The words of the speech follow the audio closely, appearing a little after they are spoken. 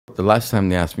the last time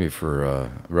they asked me for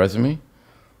a resume,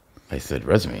 I said,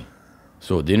 resume.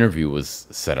 So the interview was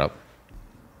set up.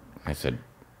 I said,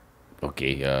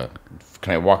 okay,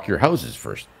 can I walk your houses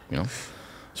first? You know?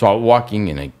 So I was walking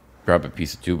and I grabbed a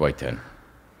piece of 2x10.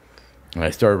 And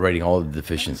I started writing all the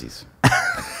deficiencies.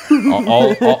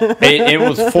 It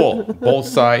was full, both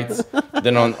sides.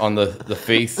 Then on the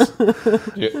face,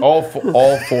 all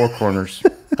four corners.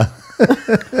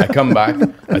 I come back,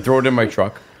 I throw it in my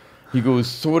truck. He goes,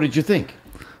 so what did you think?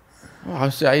 Well, I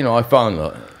said, I found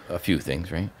a few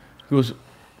things, right? He goes,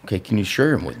 okay, can you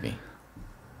share them with me?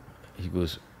 He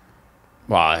goes,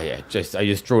 well, I just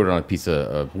threw it on a piece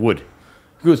of wood.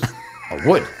 He goes, a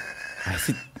wood? I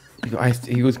said,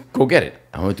 he goes, go get it.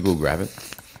 I went to go grab it.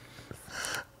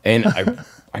 And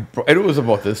it was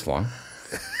about this long.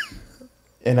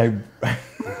 And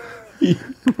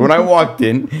when I walked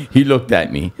in, he looked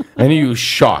at me and he was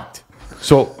shocked.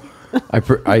 So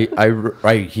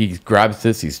he grabs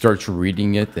this, he starts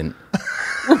reading it, and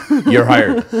you're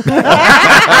hired.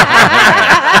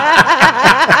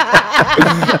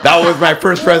 That was my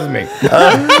first resume.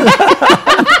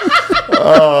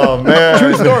 Oh, man.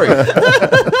 True story.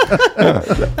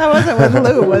 That wasn't with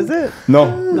Lou, was it?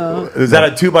 No. Is that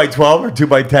a 2x12 or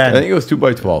 2x10? I think it was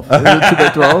 2x12.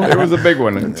 2x12? It was a big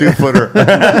one. 2-footer.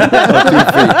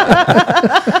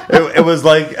 It was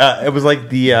like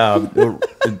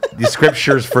the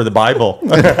scriptures for the Bible.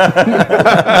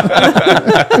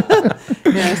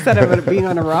 Yeah, instead of it being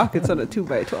on a rock, it's on a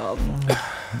 2x12.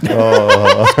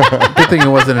 Oh, good thing it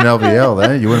wasn't an LVL.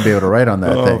 Then you wouldn't be able to write on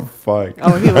that thing. Fuck.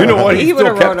 Oh, you know what? He would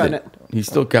have wrote on it. He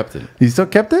still kept it. He still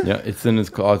kept it? Yeah, it's in his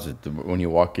closet. When you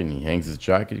walk in, he hangs his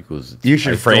jacket. He goes, you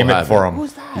should frame it for him.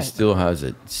 Who's that? He still has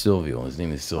it. Silvio. His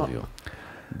name is Silvio. Oh.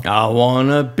 I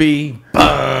wanna be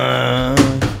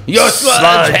your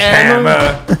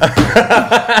sledgehammer.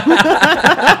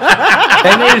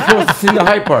 And then you're supposed to sing the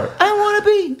high part. I wanna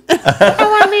be. I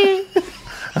wanna be.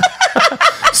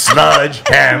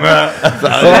 Sledgehammer.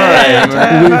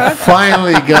 We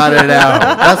finally got it out.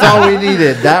 That's all we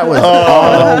needed. That was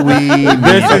all we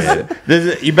needed. This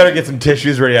is. You better get some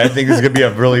tissues ready. I think this is gonna be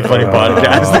a really funny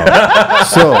podcast.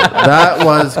 So that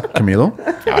was Camilo.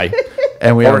 Hi.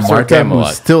 And we have Marta,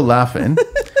 who's still laughing.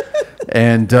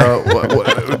 And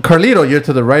Carlito, you're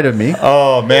to the right of me.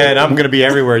 Oh, man, I'm going to be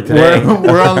everywhere today.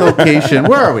 We're on location.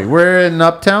 Where are we? We're in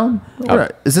Uptown?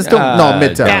 Is this still? No,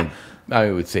 Midtown.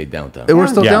 I would say downtown. We're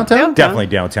still downtown? Definitely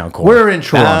downtown. Core. We're in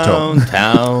Toronto.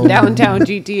 Downtown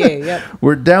GTA, yep.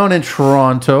 We're down in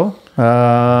Toronto.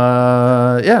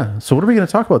 Yeah. So what are we going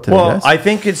to talk about today, guys? I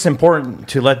think it's important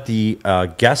to let the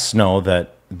guests know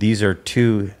that these are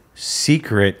two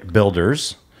secret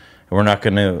builders. We're not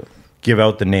going to give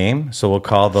out the name, so we'll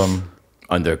call them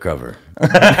undercover.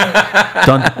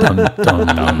 Dun, dun, dun,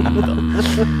 dun,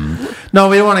 dun. No,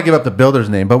 we don't want to give up the builder's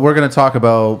name, but we're going to talk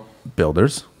about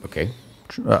builders. Okay.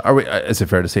 Are we? Is it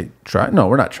fair to say track? No,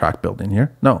 we're not track building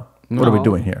here. No. What are we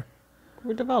doing here?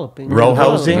 We're developing. Row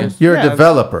housing? You're a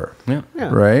developer, yeah,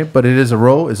 right? But it is a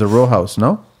row house,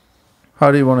 no?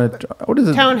 How do you want to? What is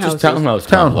it? Townhouse.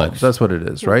 Townhomes. That's what it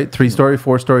is, right? 3-story,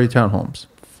 4-story townhomes.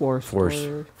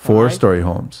 Four-story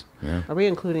homes. Yeah. Are we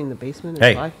including the basement?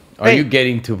 Hey. Are you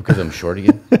getting to because I'm short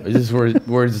again? Is this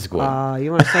where is this going?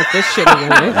 You want to start this shit again,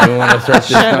 right? You want to start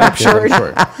this I'm short. 4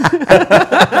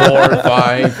 or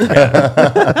 5.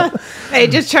 Yeah. Hey,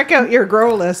 just check out your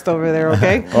grow list over there,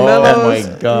 okay? Oh, my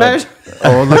God.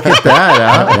 Oh, look at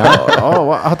that.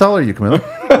 Huh? How tall are you, Camilo?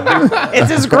 It's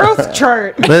his growth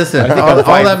chart. Listen,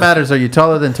 all that matters, are you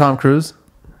taller than Tom Cruise?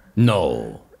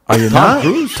 No. Are you not?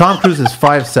 Tom Cruise is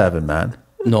 5'7", man.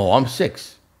 No, I'm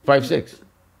 5'6".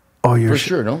 Oh, you're for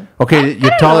sure, no? Okay,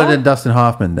 you're taller than Dustin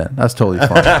Hoffman then. That's totally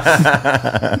fine.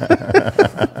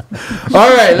 All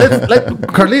right,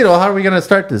 Carlito, how are we going to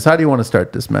start this? How do you want to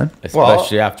start this, man?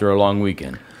 Especially after a long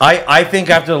weekend. I think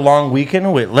after a long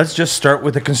weekend, let's just start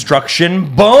with the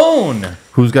construction bone.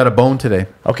 Who's got a bone today?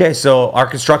 Okay, so our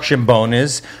construction bone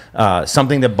is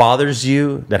something that bothers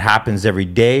you, that happens every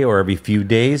day or every few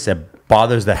days, that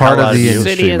bothers the hell out of you.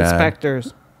 City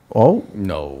inspectors. Oh?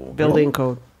 No. Building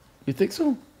code. You think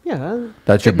so? Yeah.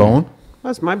 That's your bone?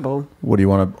 That's my bone. What do you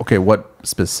want to... Okay, what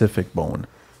specific bone?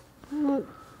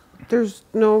 There's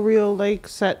no real,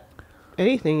 set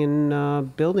anything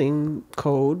in building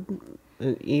code,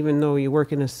 even though you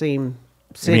work in the same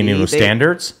city. Meaning with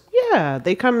standards? Yeah.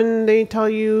 They come and they tell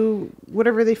you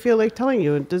whatever they feel like telling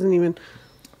you. It doesn't even...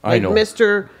 I know.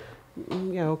 Mr...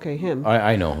 Yeah, okay, him.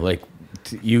 I know.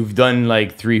 You've done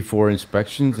 3-4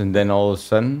 inspections, and then all of a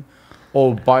sudden,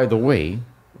 oh, by the way...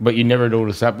 But you never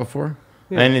noticed that before?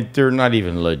 Yeah. And they're not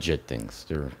even legit things.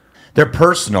 They're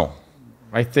personal.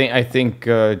 I think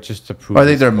just to prove. I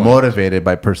think they're his point. motivated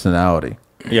by personality.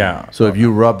 Yeah. So if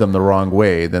you rub them the wrong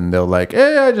way, then they're like,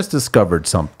 "Hey, I just discovered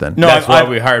something." No, That's why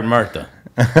we hired Marta.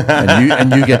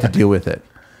 and you get to deal with it.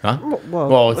 Huh?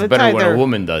 Well, it's it's better when either- a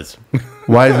woman does.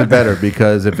 Why is it better?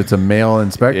 Because if it's a male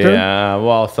inspector, Yeah,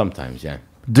 well, sometimes, yeah.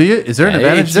 do you? Is there an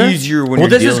advantage It's there? easier when Well, you're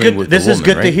this is dealing good. with This a is woman,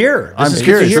 good to right? hear. I'm This is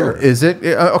curious. good to hear. Is it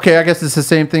okay? I guess it's the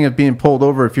same thing of being pulled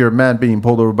over. If you're a man being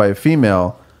pulled over by a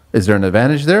female, is there an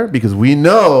advantage there? Because we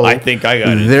know I think I got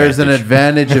an there's an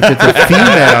advantage if it's a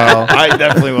female. I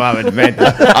definitely will have an advantage.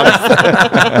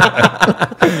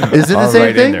 Is it the All same right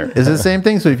in thing? there. Is it the same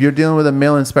thing? So if you're dealing with a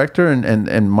male inspector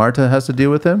and Marta has to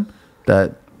deal with him,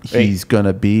 that he's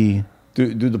gonna be.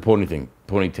 do the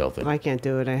ponytail thing. I can't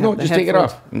do it. I have No, the just take it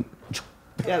headphones. off.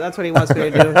 Yeah, that's what he wants me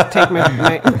to do. Take my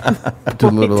The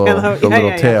little, ponytail out. the Yeah, little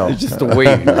yeah, yeah. tail. It's just a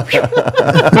wave.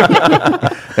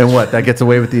 And what? That gets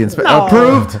away with the inspector. No.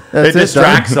 Approved. It That's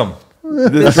distracts them.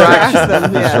 Distracts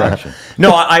them, yeah. Distraction.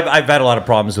 No, I've had a lot of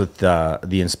problems with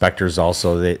the inspectors.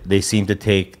 Also, they seem to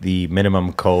take the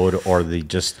minimum code or the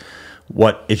just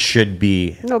what it should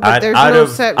be No, but there's no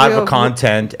set out of real- a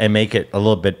content and make it a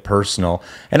little bit personal.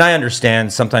 And I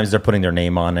understand sometimes they're putting their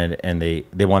name on it and they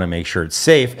want to make sure it's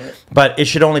safe, but it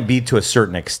should only be to a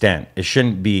certain extent. It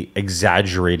shouldn't be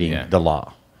exaggerating Yeah. the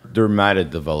law. They're mad at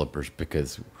developers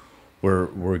because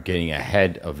we're getting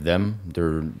ahead of them.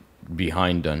 They're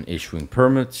behind on issuing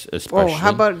permits, especially. Oh,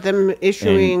 how about them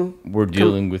issuing? And we're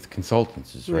dealing with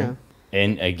consultants, right? Yeah.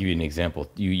 And I give you an example.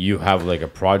 You have like a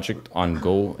project on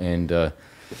go, and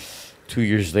 2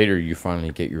 years later, you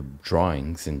finally get your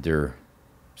drawings, and they're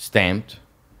stamped,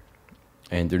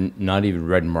 and they're not even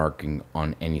red marking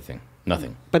on anything,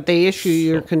 nothing. But they issue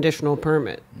your conditional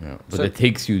permit. Yeah. But So it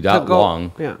takes you to that go-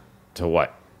 long Yeah. to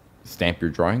what? Stamp your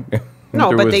drawing? No,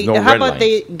 There but was they. no how red about lines.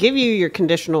 they give you your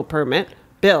conditional permit,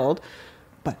 build,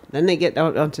 but then they get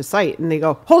out onto site and they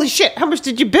go, "Holy shit! How much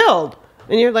did you build?"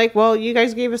 And you're like, "Well, you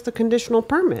guys gave us the conditional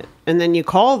permit." And then you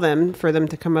call them for them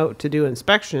to come out to do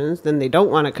inspections. Then they don't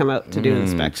want to come out to do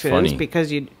inspections funny.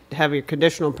 because you have your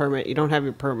conditional permit. You don't have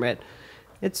your permit.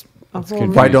 It's a whole.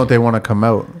 confusing. Why don't they want to come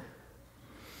out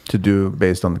to do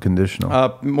based on the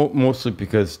conditional? Mostly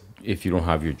because if you don't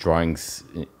have your drawings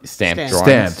stamped, Stamped. drawings,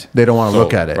 Stamped. They don't want to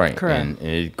look at it. Right, Correct. and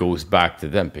it goes back to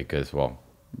them because, well,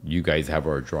 you guys have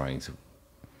our drawings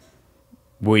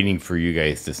waiting for you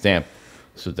guys to stamp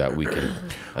so that we can.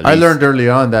 at I least- learned early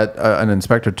on that an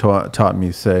inspector taught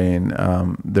me saying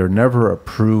they're never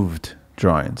approved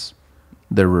drawings;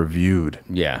 they're reviewed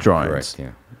drawings. correct, yeah.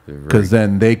 They're very- Because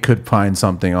then they could find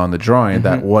something on the drawing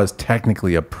that was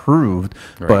technically approved,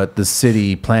 but the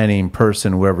city planning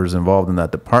person, whoever's involved in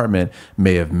that department,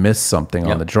 may have missed something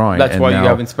yeah. on the drawing. That's and why you now-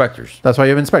 have inspectors. That's why you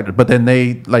have inspectors. But then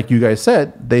they, like you guys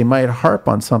said, they might harp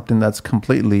on something that's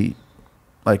completely,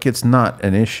 like it's not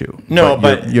an issue. No, you're-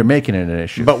 but- you're making it an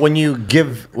issue. But when you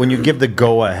give the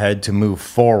go ahead to move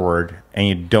forward and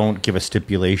you don't give a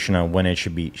stipulation on when it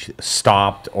should be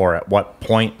stopped or at what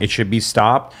point it should be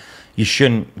stopped, you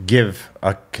shouldn't give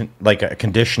a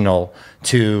conditional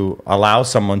to allow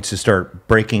someone to start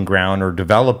breaking ground or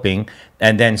developing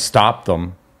and then stop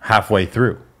them halfway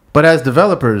through. But as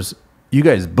developers, you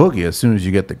guys boogie as soon as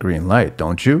you get the green light,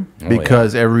 don't you? yeah.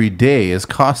 Because every day is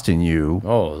costing you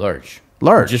Oh, large.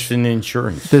 large. Just in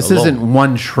insurance. This alone. isn't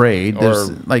one trade. There's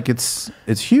Or- like it's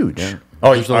huge.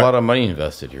 Oh, There's a lot of money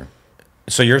invested here.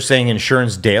 So you're saying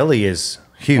insurance daily is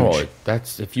huge. Oh,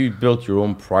 that's if you built your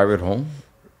own private home,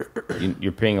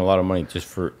 you're paying a lot of money just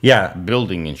for Yeah.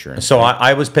 building insurance. So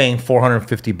I was paying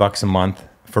 $450 a month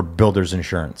for builder's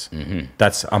insurance.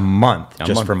 That's a month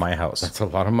just month. for my house. That's a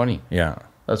lot of money. Yeah.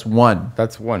 That's one.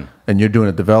 That's one. And you're doing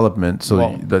a development, so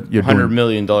Well, that you're $100 doing.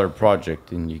 million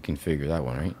project, and you can figure that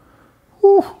one, right?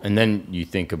 And then you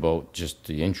think about just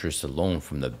the interest alone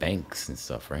from the banks and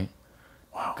stuff, right?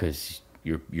 Wow. Because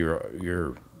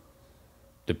you're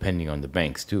depending on the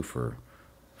banks too for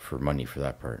money for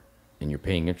that part, and you're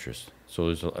paying interest. So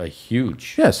there's a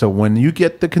huge Yeah, so when you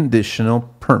get the conditional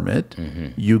permit,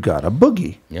 you got a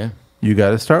boogie. yeah. You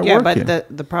got to start Yeah, working. but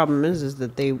the problem is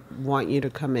that they want you to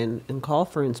come in and call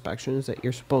for inspections that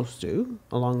you're supposed to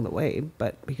along the way,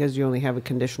 but because you only have a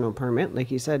conditional permit, like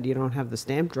you said, you don't have the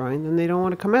stamp drawing, then they don't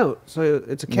want to come out. So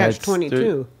it's a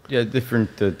catch-22. Yeah,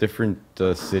 different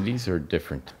cities are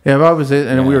different. Yeah, but obviously,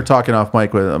 and we Yeah. were talking off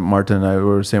mic with Marta and I. We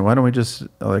were saying, why don't we just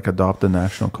like adopt the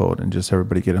national code and just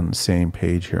everybody get on the same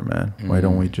page here, man? Why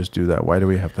don't we just do that? Why do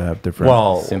we have to have different?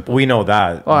 Well, Simple. we know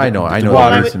that. Oh, I know. Well,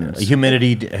 that I reason mean, is-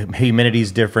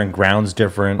 humidity's different, ground's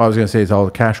different. I was going to say it's all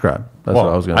a cash grab. That's what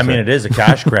I was going to say. mean, it is a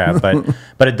cash grab,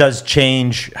 but it does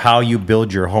change how you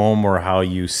build your home or how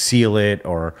you seal it,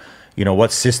 or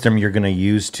what system you're going to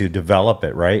use to develop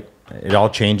it, right? It all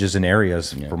changes in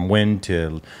areas from wind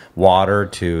to water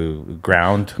to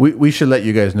ground. We should let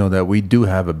you guys know that we do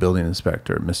have a building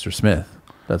inspector, Mr. Smith,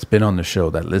 that's been on the show,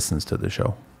 that listens to the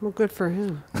show. Well, good for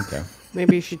him. Okay.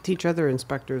 Maybe you should teach other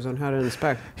inspectors on how to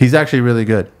inspect. He's actually really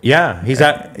good. Yeah, he's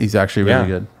actually really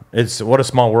good. It's what a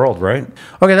small world, right?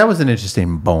 Okay, that was an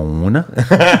interesting bone.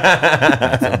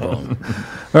 That's a bone.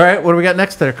 All right, what do we got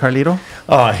next there, Carlito?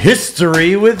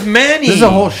 History with Manny. This is a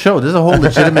whole show. This is a whole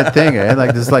legitimate thing, eh?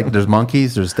 There's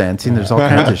monkeys, there's dancing, there's all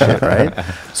kinds of shit, right?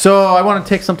 So I want to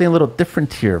take something a little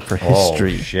different here for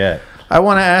history. Oh, shit. I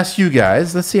want to ask you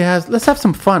guys, let's have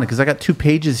some fun, because I got 2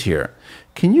 pages here.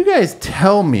 Can you guys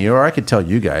tell me, or I could tell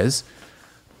you guys,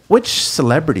 which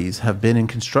celebrities have been in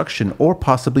construction or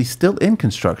possibly still in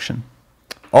construction?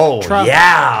 Oh, Trump.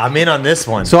 yeah. I'm in on this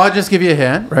one. So I'll just give you a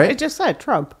hint, I right? just said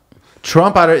Trump.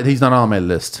 Trump, he's not on my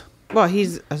list. Well,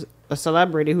 he's a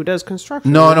celebrity who does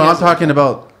construction. No, He I'm has talking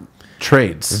about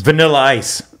trades. Vanilla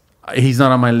Ice. He's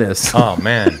not on my list. Oh,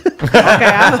 man.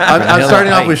 I'm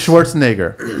starting off with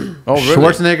Schwarzenegger. Oh, really?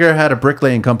 Schwarzenegger had a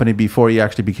bricklaying company before he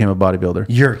actually became a bodybuilder.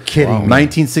 You're kidding me.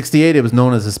 1968, it was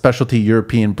known as the Specialty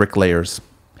European Bricklayers.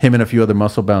 Him and a few other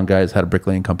muscle-bound guys had a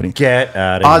bricklaying company. Get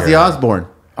out of Ozzy here. Osbourne.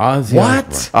 What?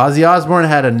 Ozzy Osbourne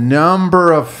had a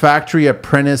number of factory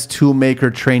apprentice,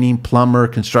 toolmaker, training, plumber,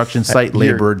 construction site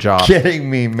laborer jobs. Kidding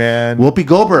me, man. Whoopi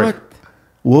Goldberg.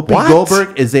 Whoopi What?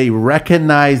 Goldberg is a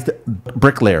recognized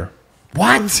bricklayer.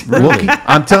 What? Whoopi,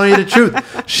 I'm telling you the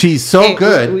truth. She's so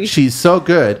good. She's so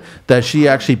good that she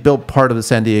actually built part of the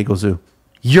San Diego Zoo.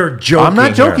 You're joking. I'm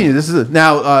not joking. Here. This is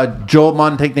now Joe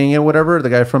Montagnier, whatever, the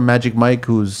guy from Magic Mike,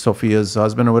 who's Sophia's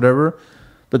husband or whatever,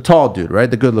 the tall dude,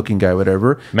 right, the good-looking guy,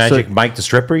 whatever. Magic Mike the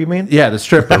stripper, you mean? Yeah, the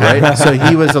stripper, right? So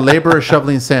he was a laborer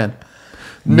shoveling sand.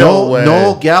 No way.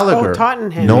 Noel Gallagher. Oh,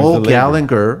 Tottenham. Noel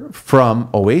Gallagher from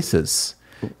Oasis.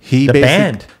 The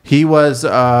band. He was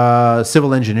a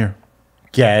civil engineer.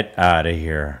 Get out of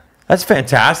here. That's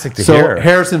fantastic to So hear.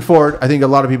 Harrison Ford, I think a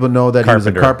lot of people know that he was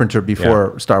a Carpenter. carpenter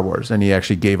before Star Wars, and he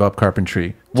actually gave up carpentry.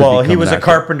 to Well, he become was an a actor.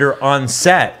 carpenter on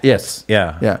set. Yes.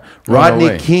 Yeah. Yeah. no Rodney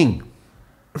way. King.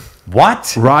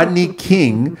 What? Rodney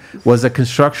King was a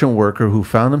construction worker who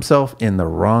found himself in the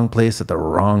wrong place at the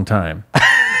wrong time. And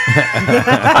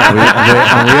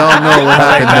we all know what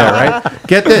happened there, right?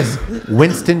 Get this.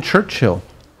 Winston Churchill.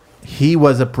 He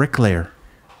was a bricklayer.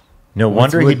 No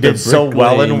wonder he With the did so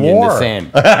well in bricklaying war. the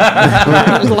sand.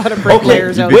 There's a lot of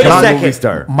bricklayers out wait there. a second. Movie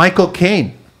star. Michael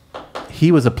Caine. He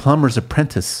was a plumber's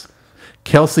apprentice.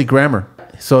 Kelsey Grammer.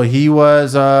 So he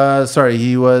was,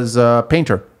 he was a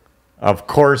painter. Of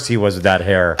course he was with that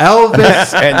hair.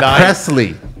 Elvis And I-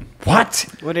 Presley. What?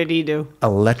 What did he do?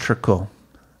 Electrical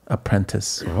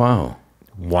apprentice. Wow.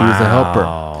 Wow. He was a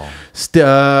helper.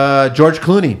 George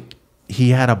Clooney. He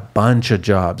had a bunch of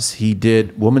jobs. He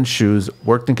did women's shoes,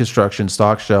 worked in construction,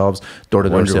 stock shelves,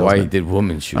 door-to-door Wonder why he salesman. did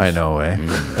women's shoes. I know, eh?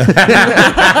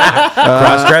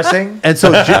 Cross-dressing? And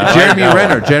so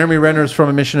Jeremy Renner is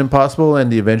from Mission Impossible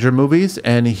and the Avenger movies,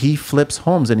 and he flips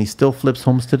homes, and he still flips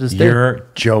homes to this day. You're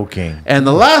joking. And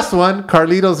the last one,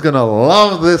 Carlito's going to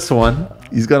love this one.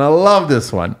 He's going to love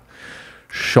this one.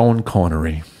 Sean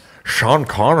Connery Sean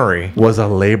Connery. was a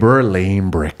laborer laying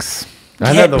bricks.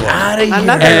 Get out of here.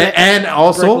 Another- And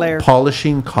also Bricklayer.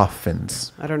 polishing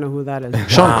coffins. I don't know who that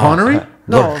is. Sean Connery?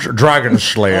 No. Dragon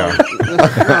Slayer.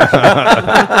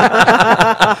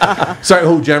 Sorry,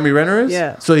 who Jeremy Renner is?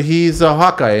 Yeah. So he's a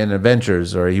Hawkeye in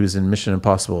Avengers, or he was in Mission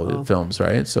Impossible films,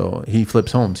 right? So he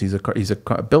flips homes. He's a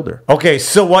builder. Okay,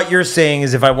 so what you're saying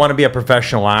is if I want to be a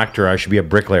professional actor, I should be a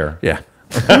bricklayer. Yeah.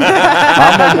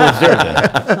 I'm almost there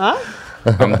then.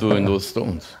 I'm doing those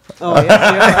stones. Oh,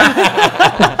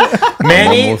 yes,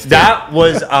 Manny, almost that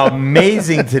was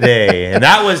amazing today. And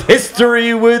that was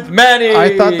History with Manny.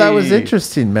 I thought that was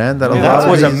interesting, man. That a lot That of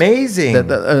was these- amazing. and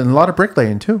a lot of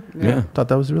bricklaying too. Yeah. Thought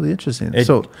that was really interesting. It-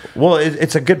 So well,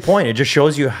 it's a good point. It just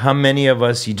shows you how many of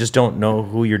us you just don't know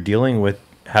who you're dealing with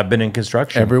have been in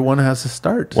construction. everyone has a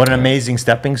start. What an amazing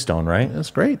stepping stone, right? That's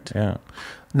great. Yeah.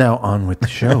 Now on with the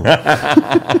show.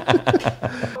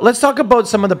 Let's talk about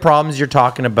some of the problems you're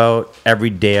talking about every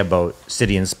day about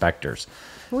city inspectors.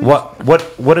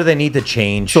 What do they need to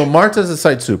change? So Marta's a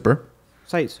site super.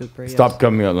 Site super. Yes. Stop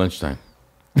coming at lunchtime.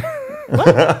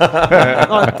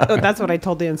 Oh, that's what I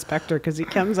told the inspector because he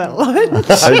comes at lunch.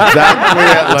 Exactly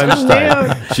at lunchtime.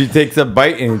 Damn. She takes a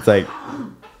bite and it's like,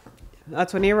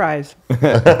 That's when he arrives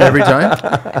Every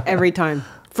time. every time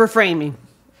for framing.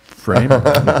 Frame.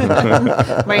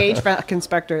 My HVAC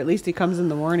inspector, at least he comes in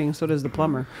the morning. So does the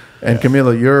plumber. And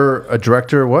Camilo, you're a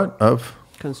director, what? Of?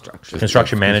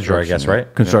 Construction manager, I guess,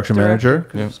 right? Construction manager?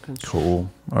 Yeah. Cool.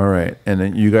 All right. And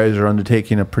then you guys are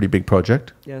undertaking a pretty big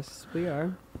project Yes, we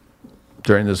are.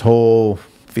 during this whole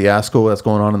fiasco that's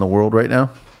going on in the world right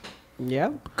now?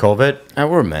 Yeah. COVID. And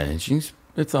we're managing.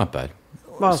 It's not bad.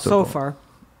 Well, Still so going. far.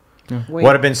 Wait,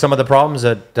 What have been some of the problems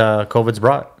that COVID's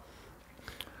brought?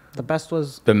 the best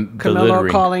was The Camilo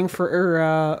littering. calling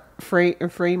for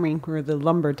framing for the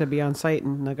lumber to be on site,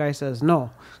 and the guy says no.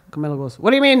 Camilo goes, "What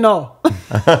do you mean no?"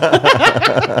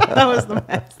 That was the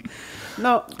best.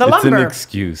 No, the It's lumber. an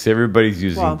excuse. Everybody's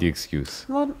using Well, the excuse.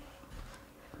 Well,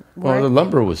 Well, the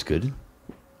lumber was good.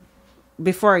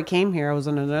 before I came here, I was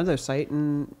on another site,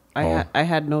 and I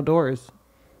had no doors.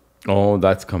 Oh,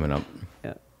 that's coming up.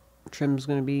 Yeah, trim's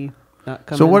gonna be not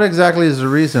coming. So what exactly is the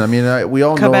reason? I mean, we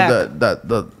all Quebec. know that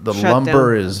the Shut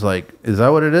lumber down. is like, is that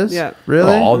what it is? Yeah.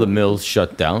 Really? All the mills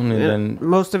shut down, and Yeah, then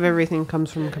most of everything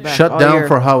comes from Quebec. Shut all down year.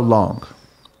 for how long?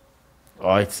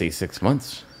 I'd say 6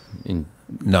 months.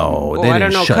 No, Well, they I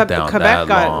didn't don't know. shut down Quebec that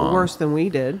got long. worse than we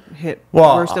did. Hit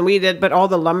Well, worse than we did. But all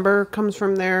the lumber comes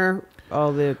from there.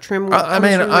 All the trim. I comes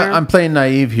mean, from there. I'm playing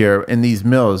naive here. In these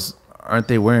mills, aren't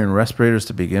they wearing respirators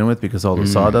to begin with because all the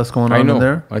sawdust going I on know. in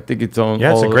there? I think it's all.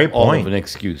 Yeah, it's a all- great all point. of an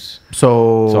excuse. It's So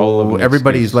all of an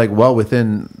everybody's excuse. like well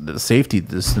within the safety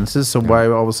distances. So why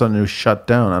all of a sudden it was shut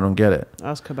down? I don't get it.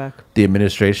 That's Quebec. The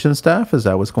administration staff, is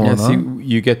that what's going Yeah, on? see,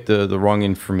 you get the wrong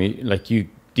information. Like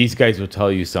these guys will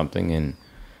tell you something, and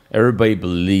everybody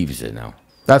believes it now.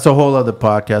 That's a whole other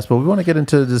podcast. But we want to get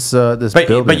into this this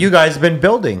building. But you guys have been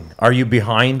building. Are you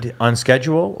behind on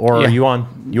schedule, or Yeah. are you on?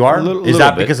 You are. Little- Is little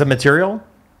that bit. because of material?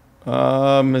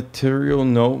 Material,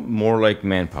 no, more like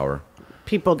manpower.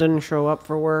 People didn't show up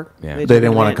for work. Yeah. they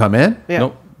didn't want to come in, Yeah.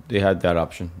 Nope, they had that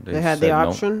option. They had said the no.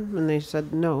 option, and they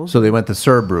said no. so they went to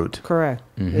Surbrute. Correct.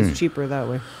 It's cheaper that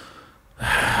way.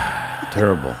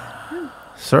 Terrible.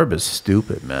 Serb is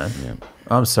stupid, man. Yeah.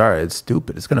 I'm sorry, it's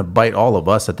stupid. It's gonna bite all of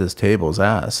us at this table's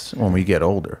ass when we get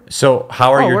older. So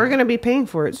how are Oh, your? we're going to be paying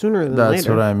for it sooner than That's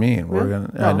later. what I mean. We're Yeah.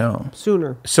 gonna. I Well, know.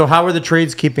 Sooner. So how are the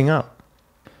trades keeping up?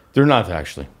 They're not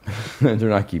actually. They're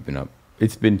not keeping up.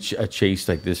 It's been a chase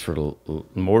like this for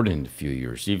more than a few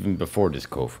years, even before this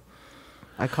cove.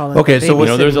 I call it. Okay, the so baby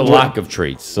what's- There's a sitting. lack of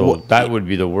trades, so that would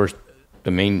be the worst,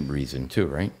 the main reason too,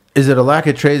 right? Is it a lack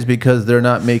of trades because they're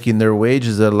not making their wage?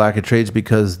 Is it a lack of trades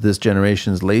because this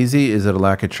generation's lazy? Is it a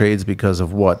lack of trades because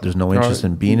of what? There's no interest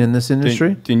in being in this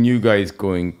industry? The new guys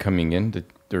coming in,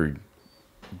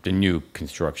 the new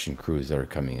construction crews that are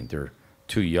coming in, they're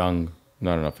too young,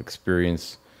 not enough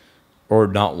experience, or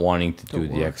not wanting to do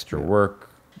the extra work.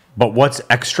 But what's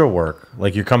extra work?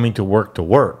 Like you're coming to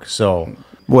work. So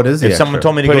What is the if someone extra?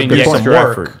 told me to Put go in do the some extra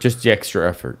work, effort, just the extra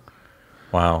effort,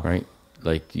 wow. right?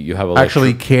 Like you have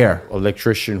Actually care.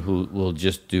 electrician who will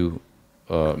just do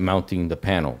mounting the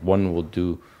panel. One will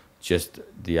do just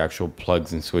the actual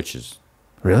plugs and switches.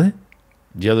 Really?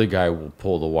 The other guy will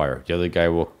pull the wire. The other guy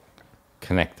will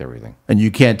connect everything. And you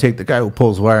can't take the guy who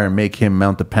pulls wire and make him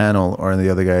mount the panel, or the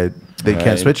other guy, they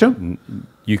can't switch him?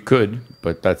 You could,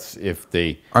 but that's if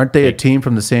they Aren't they a team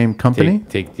from the same company?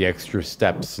 take the extra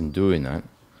steps in doing that.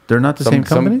 They're not the same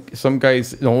company? Some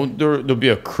guys, no, there'll be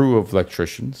a crew of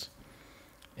electricians,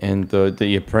 and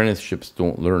the apprenticeships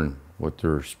don't learn what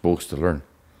they're supposed to learn.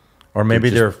 Or maybe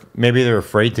they're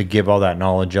afraid to give all that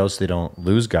knowledge out so they don't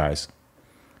lose guys.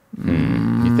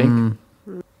 You think?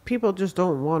 People just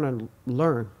don't want to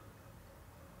learn.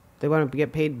 They want to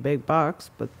get paid big bucks,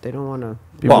 but they don't want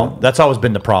to. Well, that's always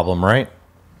been the problem, right?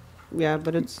 Yeah,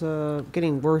 but it's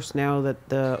getting worse now that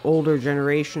the older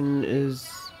generation is.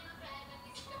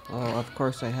 Oh, of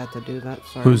course I had to do that.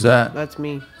 Sorry. Who's that? That's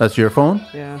me. That's your phone?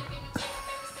 Yeah.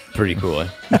 Pretty cool, eh?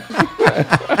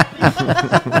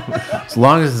 As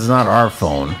long as it's not our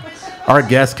phone. Our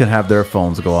guests can have their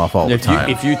phones go off all the time.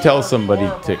 If you tell somebody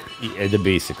the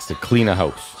basics, to clean a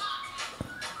house,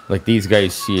 like these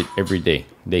guys see it every day.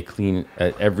 They clean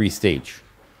at every stage.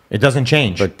 It doesn't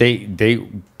change. But they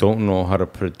don't know how to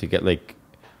put it together. Like,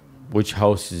 which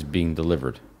house is being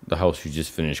delivered? The house you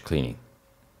just finished cleaning,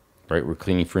 right? We're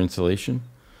cleaning for insulation,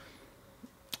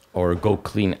 or go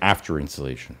clean after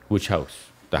insulation. Which house?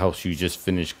 The house you just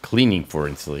finished cleaning for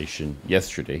insulation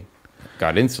yesterday,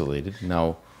 got insulated.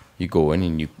 Now you go in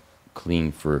and you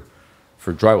clean for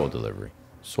drywall delivery.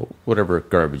 So whatever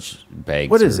garbage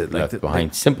bags What is are it, like left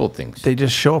behind, simple things. They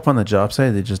just show up on the job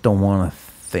site. They just don't want to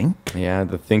think. Yeah,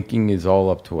 the thinking is all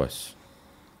up to us.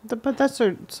 But that's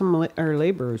our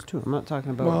laborers too. I'm not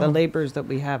talking about the laborers that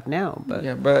we have now. But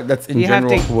Yeah, but that's in You have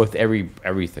general to- with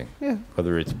everything. Yeah.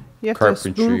 Whether it's You have to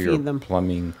carpentry or spoon-feed them.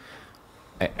 plumbing,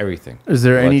 everything. Is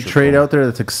there any Electrical. trade out there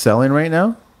that's excelling right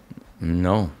now?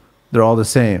 No. They're all the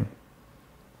same.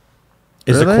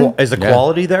 Is Really? is the Yeah.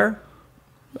 quality there?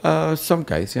 Some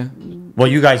guys, yeah. Well,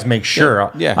 you guys make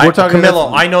sure. Yeah. I, We're talking Camilo,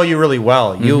 about- I know you really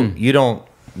well. You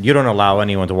don't allow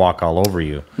anyone to walk all over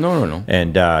you. No.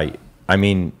 And I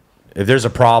mean, if there's a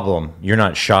problem, you're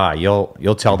not shy.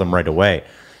 You'll tell them right away.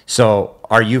 So,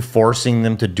 are you forcing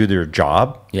them to do their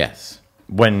job Yes.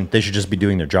 when they should just be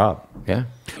doing their job? Yeah.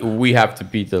 We have to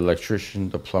be the electrician,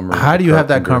 the plumber. How the do you have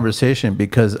that carpenter. conversation?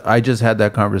 Because I just had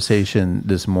that conversation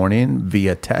this morning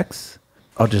via text.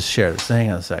 I'll just share this. Hang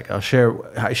on a sec. I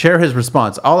share his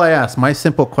response. All I asked, my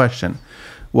simple question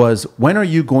was, when are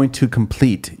you going to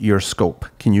complete your scope?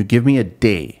 Can you give me a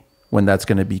day when that's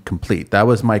going to be complete? That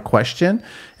was my question.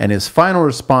 And his final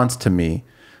response to me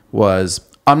was,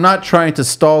 I'm not trying to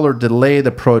stall or delay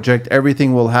the project.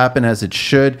 Everything will happen as it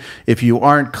should. If you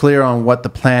aren't clear on what the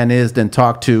plan is, then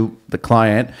talk to the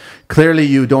client. Clearly,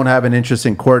 you don't have an interest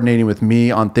in coordinating with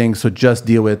me on things, so just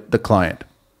deal with the client.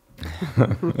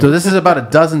 So this is about a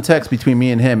dozen texts between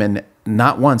me and him, and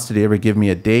not once did he ever give me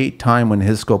a date, time when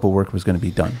his scope of work was going to be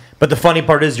done. But the funny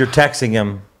part is you're texting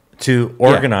him to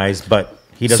organize, but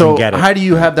he doesn't So get it. how do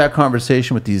you have that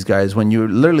conversation with these guys when you're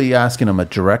literally asking them a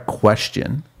direct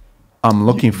question? I'm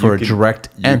looking for a direct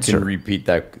answer. You can repeat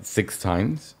that 6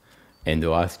 times, and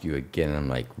they'll ask you again. I'm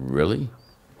like, really?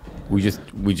 We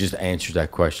just answered that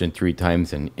question 3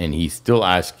 times, and he's still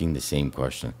asking the same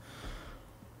question.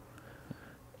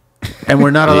 And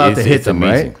we're not allowed to hit It's them,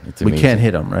 amazing. right? It's We amazing. can't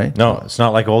hit them, right? No, it's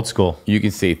not like old school. You can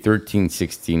say 13,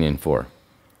 16, and 4.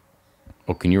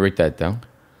 Oh, can you write that down?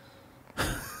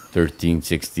 13,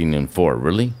 16, and 4.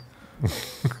 Really?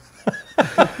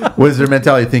 What is their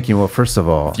mentality thinking? Well, first of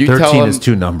all, You tell 13 them is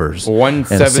 2 numbers. 1,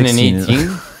 7, and 16 is- 18.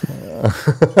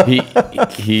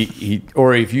 he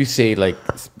or if you say like,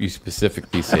 you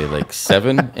specifically say like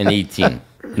 7 and 18,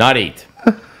 not 8,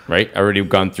 right? I already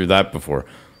gone through that before.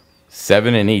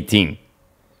 7 and 18.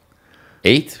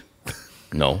 8?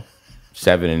 No.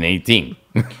 7 and 18.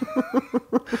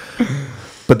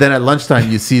 But then at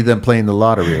lunchtime, you see them playing the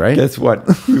lottery, right? Guess what?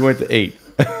 We went to 8.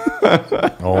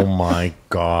 Oh my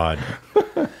God.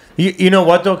 You know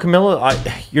what though, Camilla?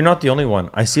 You're not the only one.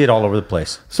 I see it all over the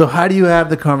place. So how do you have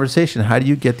the conversation? How do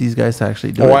you get these guys to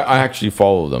actually do Oh, it? I actually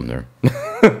follow them there.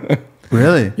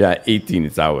 Really? Yeah, 18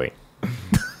 is that way.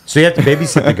 So you have to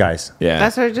babysit the guys. Yeah.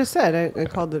 That's what I just said. I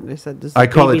called it. I said this. Is I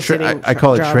call it babysitting I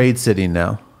call it job. trade sitting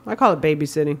now. I call it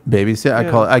babysitting. Babysit.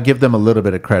 I give them a little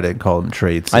bit of credit and call them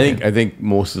trade sitting. I think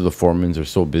most of the foremans are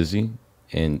so busy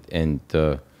and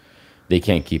they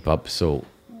can't keep up, so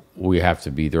we have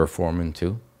to be their foreman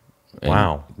too. And,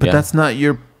 Wow. But that's not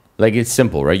your. like, it's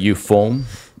simple, right? You foam,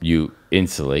 you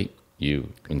insulate,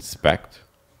 you inspect,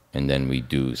 and then we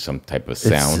do some type of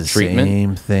sound it's the treatment.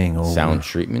 Same thing. Over. Sound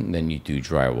treatment, and then you do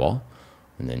drywall,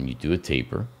 and then you do a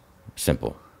taper.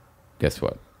 Simple. Guess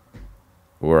what?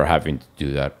 We're having to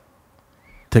do that.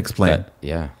 To explain.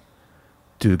 Yeah.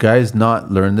 Do guys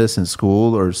not learn this in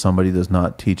school, or somebody does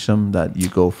not teach them that you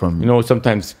go from? You know,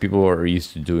 sometimes people are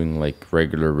used to doing like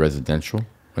regular residential,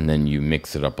 and then you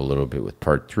mix it up a little bit with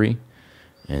part 3,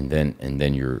 and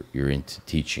then you're into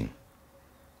teaching.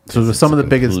 So It's some of the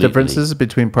biggest completely- differences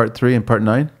between part 3 and part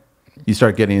 9, you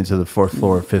start getting into the 4th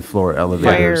floor, 5th floor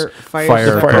elevators, Fire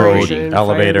code, separation,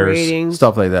 elevators, fire ratings,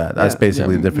 stuff like that. That's Yeah.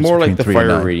 basically the difference More between like the 3 and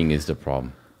fire 9. rating is the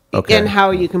problem. Okay. and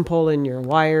how you can pull in your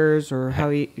wires or how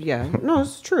you. Yeah, no,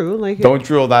 it's true. Like Don't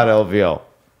drill that LVL.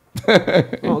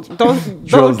 well, don't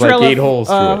Drills like drill 8 holes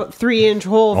through it. 3-inch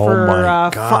hole Oh for my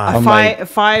God. I'm like-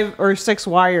 5 or 6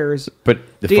 wires. But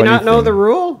the Do you funny not know thing- the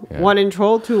rule? Yeah. 1-inch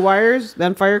hole, 2 wires,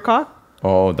 then fire cock.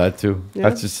 Oh, that too. Yeah.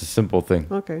 That's just a simple thing.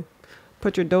 Okay,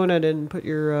 put your donut in. Put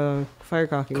your fire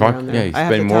cocking Cock, around there. yeah, you I have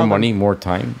to spend tell more them. money, more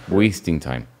time, wasting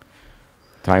time.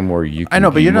 Time where you can I know,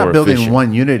 but be you're not more building efficient.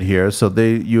 one unit here. So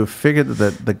you figured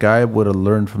that the guy would have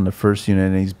learned from the first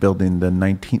unit, and he's building the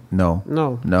 19th. No,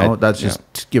 No. that's just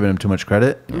giving him too much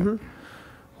credit.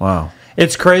 Wow.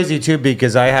 It's crazy too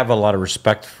because I have a lot of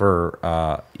respect for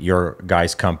your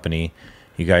guys' company.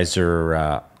 You guys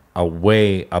are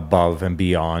way above and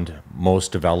beyond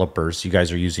most developers. You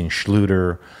guys are using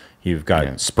Schluter. You've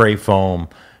got spray foam.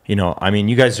 You know, I mean,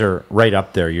 you guys are right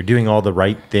up there. You're doing all the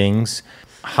right things.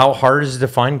 How hard is it to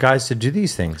find guys to do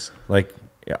these things? Like,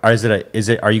 are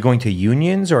you going to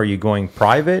unions or are you going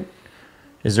private?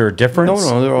 Is there a difference?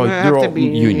 No, they're all, They have they're to all be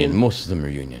union. union. Most of them are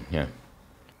union, yeah.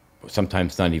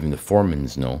 Sometimes not even the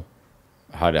foremans know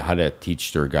how to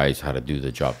teach their guys how to do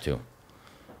the job too.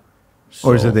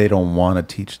 Or is So- it they don't want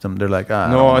to teach them? They're like,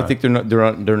 No, I think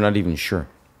they're not even sure.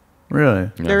 really.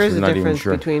 Yeah, There is they're a not even difference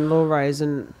sure. between low rise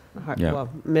and Yeah. well,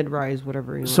 mid rise,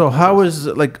 whatever. You So want. how is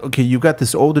like okay? You've got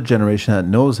this older generation that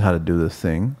knows how to do this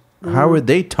thing, how were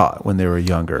they taught when they were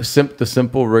younger? The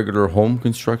simple regular home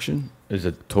construction is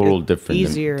a total different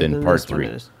Easier than part this one 3.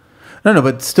 is. No,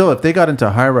 but still, if they got into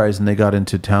high rise and they got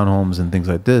into townhomes and things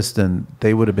like this, then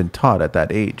they would have been taught at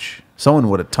that age. Someone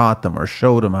would have taught them or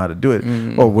showed them how to do it.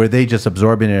 Or were they just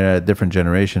absorbing it at a different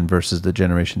generation versus the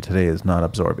generation today is not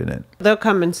absorbing it? They'll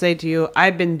come and say to you,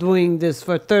 I've been doing this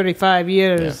for 35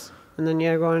 years. And then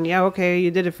you're going, yeah, okay,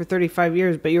 you did it for 35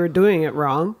 years, but you were doing it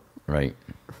wrong. Right.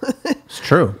 It's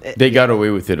true. They got away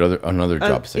with it on other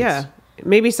job sites. Yeah.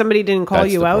 Maybe somebody didn't call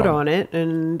That's you the out problem. on it.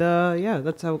 And yeah,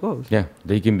 that's how it goes. Yeah,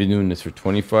 they can be doing this for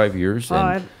 25 years.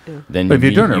 And yeah. then But if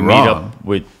you're doing it you meet wrong-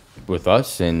 up with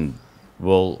us and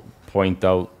we'll point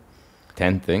out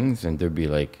 10 things and they'll be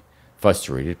like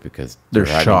frustrated because They're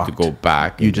having shocked. to go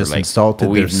back. You and they're just like, insulted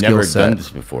 "But their we've never skill set." done this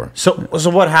before. So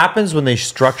what happens when they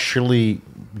structurally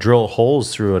drill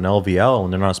holes through an LVL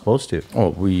when they're not supposed to? Oh,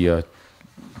 we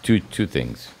two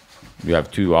things. You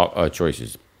have two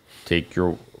choices: take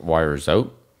your wires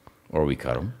out, or we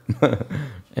cut them,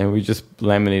 and we just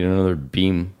laminate another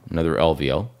beam, another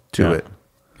LVL To it.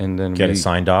 and then Get we it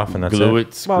signed off, and that's glue it.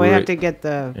 it. Well, we screw have it. to get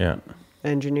the Yeah.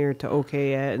 engineer to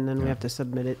okay it, and then we have to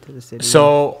submit it to the city.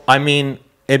 So, I mean,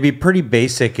 it'd be pretty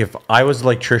basic if I was an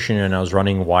electrician and I was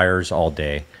running wires all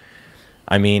day.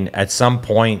 I mean, at some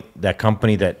point, that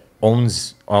company that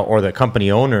owns or the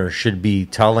company owner should be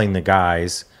telling the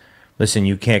guys, listen,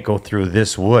 you can't go through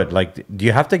this wood. Like, do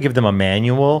you have to give them a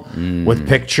manual with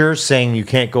pictures saying you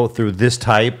can't go through this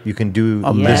type? You can do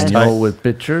A this type? manual with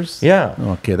pictures? Yeah.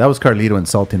 Okay, that was Carlito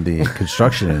insulting the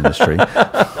construction industry.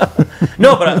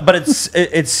 No, but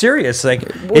it's serious. Like,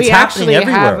 we it's happening actually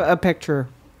everywhere. have a picture.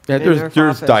 Yeah, in our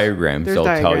there's office. diagrams. There's They'll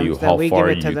tell you diagrams that how we give far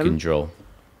it you to them. can drill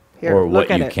Here, or look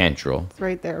what at you it. can't drill. It's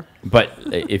right there. But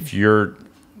if you're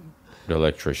the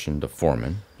electrician, the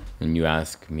foreman, and you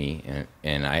ask me,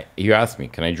 you ask me,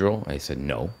 can I drill? I said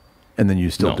no. And then you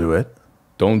still No. do it?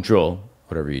 Don't drill,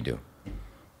 whatever you do.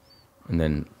 And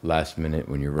then last minute,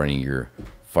 when you're running your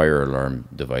fire alarm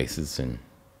devices, and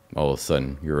all of a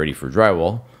sudden you're ready for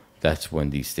drywall, that's when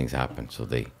these things happen. So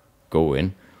they go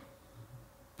in,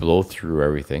 blow through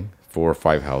everything, 4 or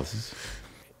 5 houses.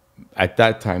 At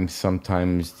that time,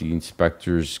 sometimes the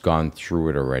inspector's gone through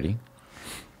it already,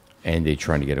 and they're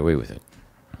trying to get away with it.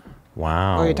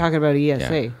 Wow. Oh, you're talking about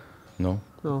ESA. No,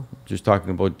 Oh. just talking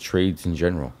about trades in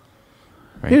general.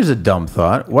 Right. Here's a dumb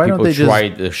thought. Why People don't they try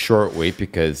just the short way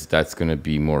because that's going to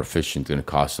be more efficient, going to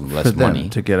cost them for less them money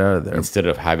to get out of there? instead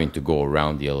of having to go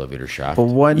around the elevator shaft. But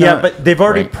why not? Yeah, but they've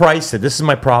already Right. priced it. This is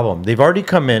my problem. They've already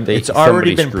come in. It's somebody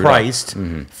already been screwed up. priced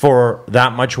for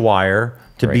that much wire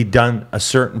to be Right. done a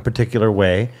certain particular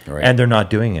way, Right. and they're not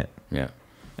doing it Yeah,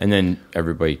 and then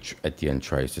everybody at the end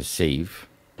tries to save,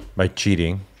 by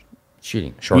cheating.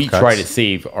 cheating. Shortcuts. We try to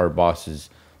save our bosses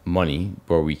money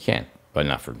where we can, but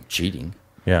not from cheating.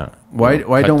 Yeah. why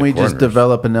cut don't the we just corners.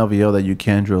 develop an LVO that you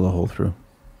can drill a hole through?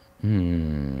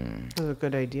 That's a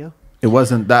good idea. It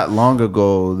wasn't that long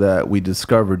ago that we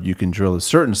discovered you can drill a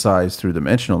certain size through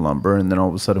dimensional lumber, and then all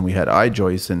of a sudden we had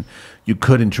I-joists, and you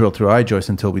couldn't drill through I-joists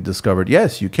until we discovered,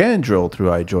 yes, you can drill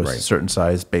through I-joists Right. a certain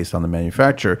size based on the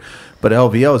manufacturer. But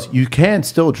LVLs, you can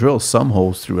still drill some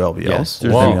holes through LVLs, Yes,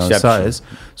 there's depending an on the exception. size.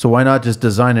 So why not just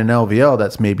design an LVL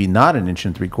that's maybe not 1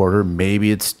 3/4 inches,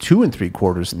 maybe it's 2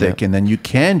 3/4 thick, and then you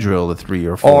can drill a 3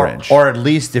 or 4 inch. Or at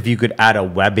least if you could add a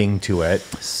webbing to it,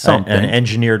 Something. an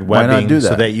engineered Why not webbing, do so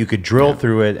that? that you could drill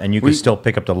through it and you could still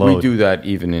pick up the load. We do that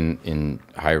even in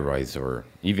high rise, or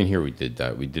even here we did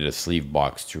that. We did a sleeve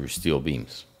box through steel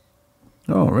beams.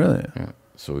 Oh, really? Yeah.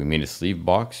 So we made a sleeve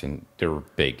box, and they were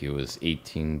big. It was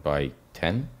 18 by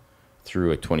 10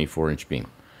 through a 24-inch beam.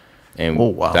 And Oh,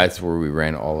 wow. that's where we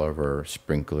ran all of our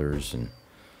sprinklers and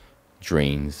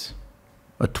drains.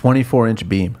 A 24-inch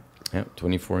beam. Yeah,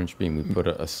 24-inch beam. We put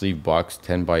a sleeve box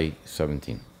 10 by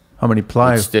 17. How many With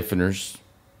plies? stiffeners.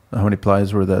 How many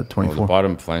plies were that? Well, 24. the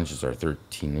bottom flanges are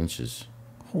 13 inches.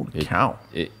 Holy cow!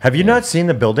 Have you not seen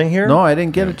the building here? No, I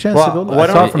didn't get a chance Well, to go. why I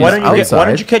saw don't, from why, the don't you why don't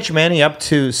outside. you catch Manny up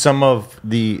to some of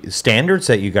the standards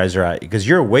that you guys are at? Because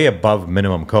you're way above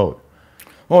minimum code.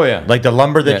 Oh, yeah. Like the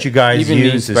lumber that Yeah, you guys even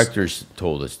use the is inspectors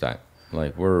told us that.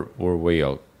 Like, we're way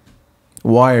out.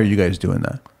 Why are you guys doing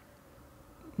that?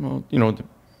 Well, you know,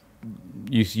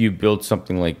 you build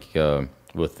something like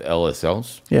with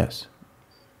LSLs, Yes.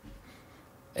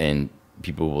 and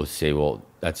people will say, well,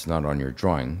 that's not on your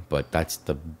drawing, but that's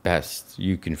the best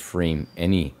you can frame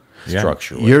any Yeah.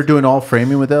 structure with. You're doing all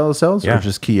framing with LSLs Yeah. or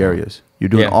just key areas? You're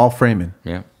doing Yeah. all framing.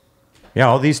 Yeah. yeah,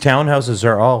 all these townhouses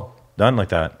are all done like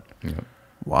that.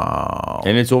 Wow.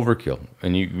 And it's overkill.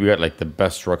 And we got like the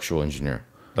best structural engineer.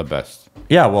 the best.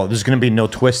 Yeah, well, there's going to be no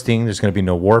twisting. There's going to be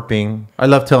no warping. I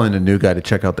love telling the new guy to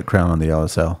check out the crown on the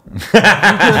LSL.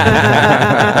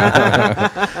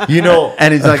 You know,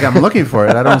 And he's like, I'm looking for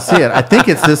it. I don't see it. I think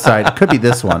it's this side. It could be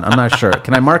this one. I'm not sure.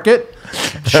 Can I mark it?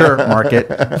 Sure, mark it.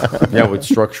 Yeah, with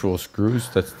structural screws,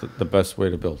 that's the best way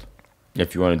to build.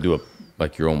 If you want to do it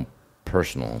like your own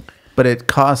personal. But it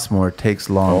costs more. It takes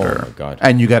longer. Oh, my God.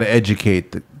 And you got to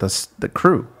educate the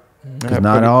crew. Because Yeah,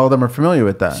 not but all of them are familiar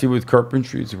with that. See, with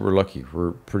carpentry, we're lucky.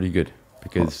 We're pretty good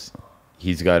because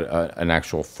he's got an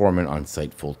actual foreman on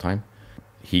site full time.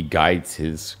 He guides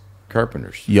his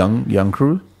carpenters. Young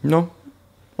crew? No,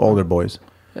 Older boys.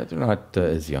 yeah, they're not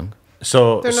as young.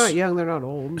 so They're not young. They're not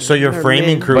old. So your They're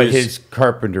framing mid. crew But is his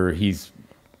carpenter,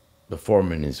 the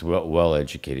foreman is well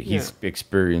educated. He's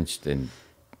experienced and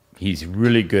he's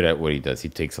really good at what he does. He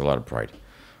takes a lot of pride.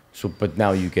 So, but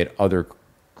now you get other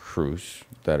crews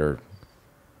that are,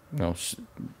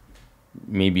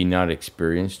 maybe not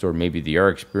experienced, or maybe they are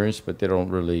experienced, but they don't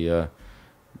really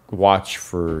watch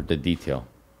for the detail.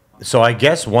 So I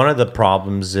guess one of the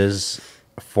problems is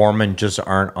foremen just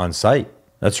aren't on site.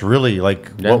 That's really like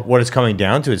what it's coming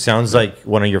down to. It sounds like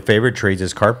one of your favorite trades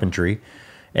is carpentry,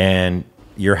 and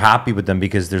you're happy with them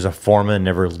because there's a foreman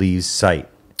never leaves site.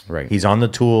 Right. He's on the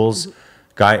tools.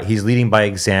 He's leading by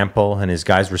example, and his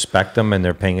guys respect him and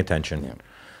they're paying attention. Yeah.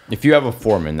 If you have a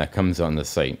foreman that comes on the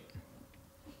site,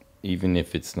 even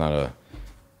if it's not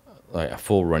a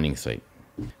full running site,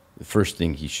 the first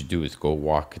thing he should do is go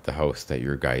walk at the house that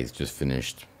your guys just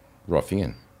finished roughing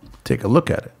in Take a look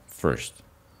at it. first,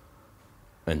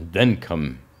 and then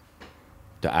come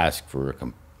to ask for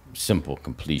a simple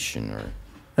completion or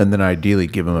And then ideally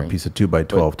give him a piece of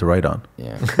 2x12 to write on.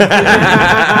 yeah.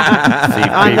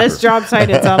 On this job site,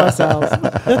 it's LSLs.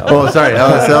 Oh, sorry.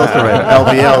 LSLs to write on.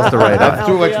 LVLs to write on.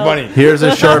 Too much money. Here's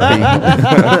a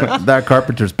Sharpie. That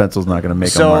carpenter's pencil's not going to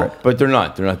make a mark. But they're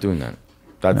not doing that.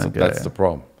 That's Okay, that's yeah. the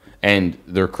problem. And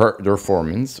their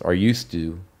foremans are used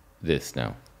to this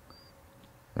now,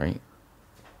 right?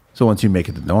 So once you make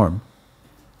it the norm,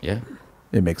 Yeah.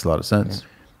 it makes a lot of sense.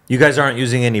 You guys aren't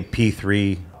using any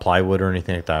P3 plywood or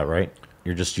anything like that, right?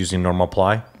 You're just using normal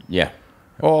ply? Yeah.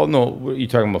 Oh no, what are you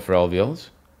talking about for LVLs?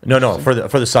 No, for the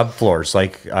subfloors,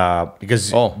 like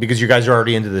because you guys are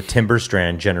already into the timber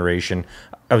strand generation.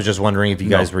 I was just wondering if you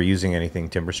guys were using anything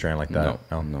timber strand like that.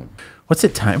 No. What's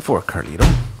it time for, Carlito?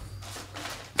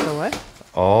 So what?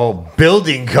 Oh,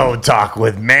 building code talk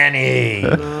with Manny.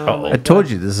 I told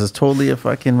you, this is totally a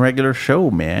fucking regular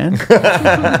show, man.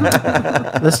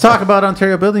 Let's talk about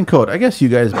Ontario Building Code. I guess you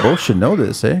guys both should know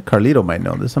this, eh? Carlito might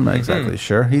know this. I'm not exactly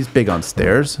sure. He's big on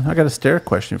stairs. I got a stair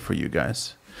question for you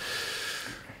guys.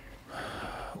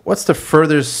 What's the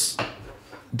furthest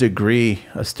degree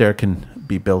a stair can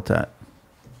be built at?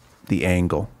 The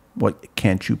angle. What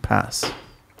can't you pass?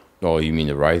 Oh, you mean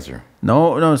the riser?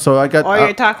 No. So I got... Oh,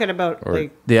 you're talking about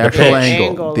like the actual pitch.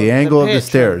 angle, the angle of the pitch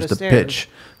stairs, the pitch.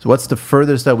 So what's the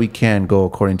furthest that we can go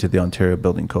according to the Ontario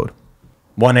Building Code?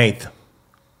 1/8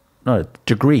 No,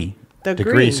 degree. The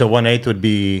degree. green, So 1/8 would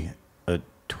be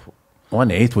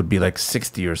 1/8 would be like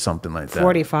 60 or something like that.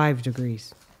 45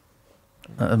 degrees.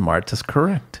 Marta's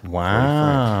correct.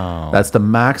 wow. That's the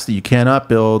max that you cannot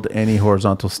build any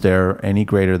horizontal stair any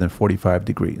greater than 45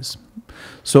 degrees.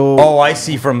 So Oh, I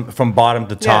see. From bottom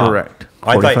to top. Correct.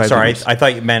 I 45 thought. Sorry, degrees. I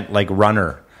thought you meant like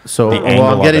runner. so the well, angle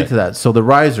I'm of getting it. to that. So the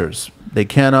risers, they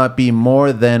cannot be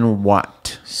more than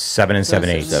what? 7 and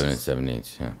 7/8. 7 and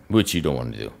 7/8, yeah. Which you don't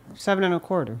want to do. 7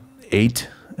 1/4. 8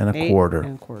 and a 8 quarter.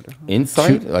 and a quarter.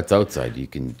 Inside? That's outside. You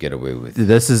can get away with.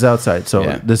 This is outside. So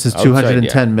Yeah. this is Outside,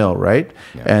 210 mil, right?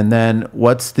 Yeah. And then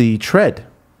what's the tread?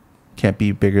 Can't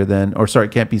be bigger than, or sorry,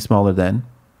 can't be smaller than.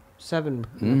 7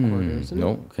 1/4, isn't it?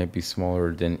 No, can't be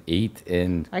smaller than 8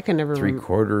 and I can never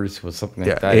 3/4 was something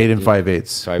Yeah, like that. 8 and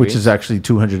 5/8, which is actually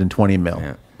 220 mil.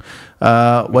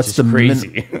 Yeah. What's is the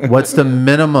crazy. what's the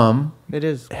minimum It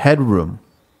is. headroom?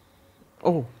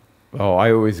 Oh. Oh,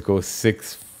 I always go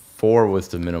 6'4" was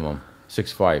the minimum.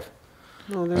 6'5".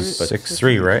 No, there is.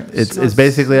 6'3", right? It's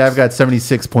basically I've got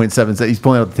 76.7. He's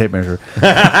pulling out the tape measure.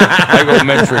 I go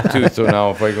metric too, so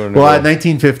now if I go to Well, at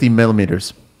 1950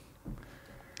 millimeters.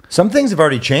 Some things have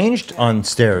already changed on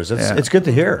stairs. Yeah. It's good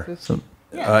to hear.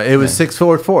 It was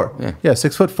 6'4". Yeah,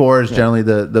 6'4" is generally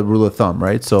the rule of thumb,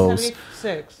 right? So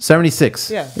 76.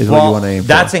 76 Yeah. is what you want to aim for.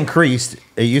 That's increased.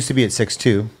 It used to be at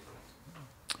 6'2".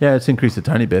 Yeah, it's increased a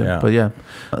tiny bit, Yeah. but yeah,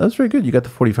 that's very good. You got the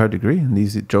 45 degree, and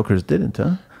these jokers didn't,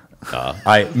 huh?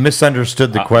 I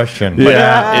misunderstood the question. But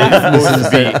it's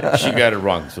supposed to be, she got it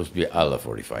wrong. It's supposed to be a la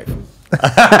 45.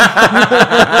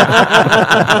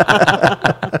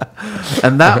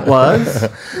 And that was.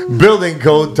 Building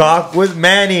Code Talk with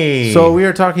Manny. So we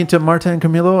are talking to Marta and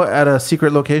Camilo at a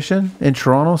secret location in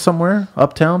Toronto somewhere,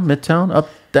 uptown, midtown,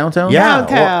 downtown. Yeah,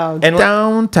 Downtown.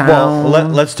 Downtown. Well,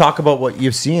 let's talk about what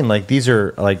you've seen. Like these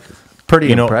are like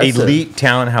Pretty impressive. elite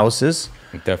townhouses.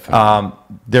 Definitely.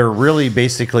 They're really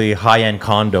basically high-end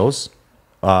condos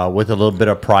with a little bit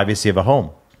of privacy of a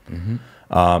home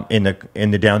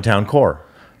in the downtown core.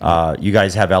 You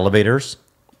guys have elevators,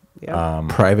 Yeah.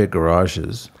 Private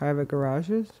garages. Private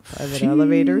garages, private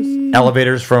elevators.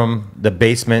 elevators from the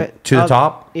basement to the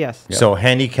top. Yes. So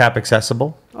handicap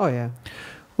accessible. Oh yeah.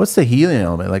 What's the heating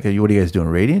element? Like, what are you guys doing?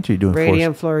 Radiant? Or are you doing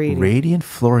Radiant floor heating. Radiant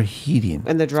floor heating.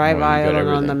 And the drive Well, you got aisle and on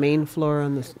everything. the main floor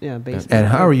on the basement. And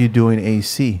how are you doing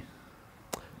AC?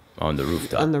 On the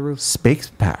rooftop. on the roof? Space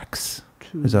packs.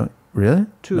 Is that really?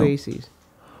 Two No. ACs.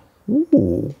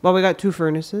 Ooh. Well, we got two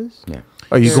furnaces. Yeah.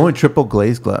 Are you They're- going triple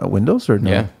glazed windows or no?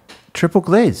 Yeah. Triple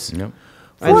glaze. Yep.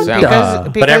 And What Sound. the-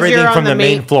 because But everything you're on from the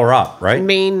main floor up, right?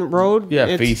 main road, Yeah,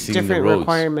 it's facing the different roads.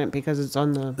 requirement because it's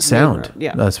on the main Sound. road.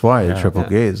 Yeah. That's why triple Yeah.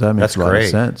 glaze. That makes That's a lot great. of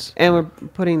sense. And we're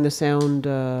putting the sound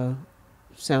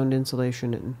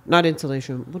insulation in. Not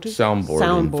insulation. What is it?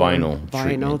 Soundboard and vinyl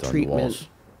treatment on the treatment. walls.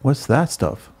 What's that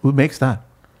stuff? Who makes that?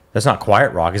 That's not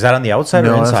quiet rock. Is that on the outside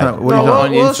No, or that's inside? not- What No, do you know? we'll,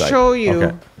 On the we'll inside. show you.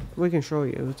 Okay. We can show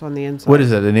you. It's on the inside. What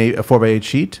is it? A 4x8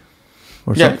 sheet?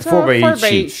 Or Yeah. something? It's a 4x8 4x8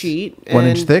 sheets. sheet. 1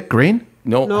 inch and- thick, green?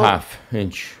 No, No. half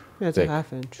inch. Yeah, it's thick. a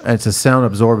half inch. And it's a sound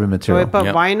absorbing So we material. put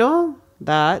Yep. vinyl,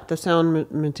 the sound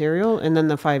material, and then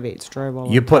the 5/8 drywall.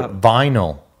 You on put top.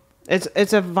 vinyl.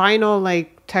 It's a vinyl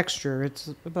like texture. It's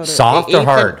about Soft or eighth of-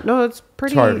 hard? No, it's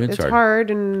pretty. hard, It's it's hard.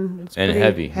 hard and it's And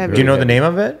pretty heavy. Do you know the heavy. name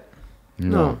of it?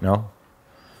 No. No.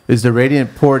 Is the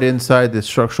radiant poured inside the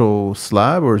structural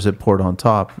slab or is it poured on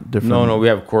top? Different. No, we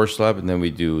have core slab and then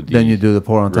we do the Then you do the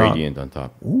pour on top. radiant on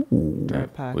top. Dry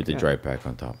pack, With the yeah. dry pack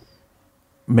on top.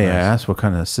 May I ask what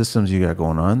kind of systems you got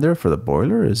going on there for the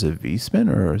boiler? Is it V-spin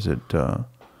or is it,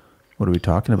 what are we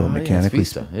talking about? Oh, yeah, it's Mechanically?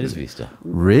 Vista. It is Vista.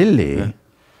 Really?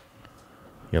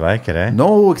 You like it, eh?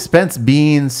 No expense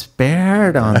being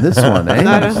spared on this one, eh?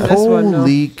 Not on this one, no.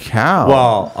 Holy cow.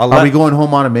 Well, I'll are let- we going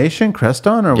home automation,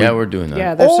 Creston? Or Yeah, we, we're doing that.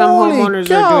 Yeah, there's some Holy homeowners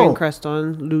that cow. are doing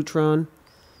Creston, Lutron,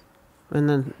 and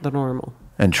then the normal.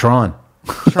 and Tron.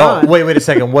 Tron. Oh, wait a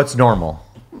second. What's normal?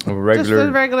 A regular, Just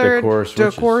the regular decor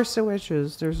switches.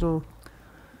 switches. There's no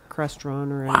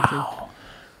Crestron or anything.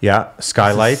 Yeah,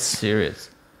 skylights. Serious.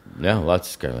 Yeah, lots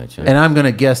of skylights. Yeah. And I'm going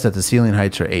to guess that the ceiling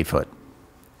heights are 8 foot.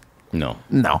 No,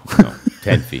 No. no.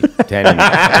 10 feet. 10 and 9.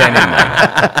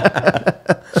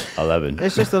 11.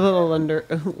 It's just a little under,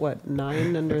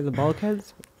 9 under the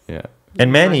bulkheads? Yeah.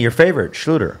 And Manny, your favorite,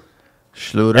 Schluter.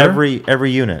 Schluter.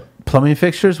 Every unit. Plumbing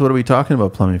fixtures? What are we talking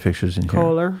about plumbing fixtures in here?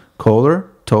 Kohler. Kohler?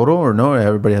 Total? Or no?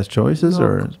 Everybody has choices?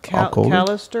 or all Kohler?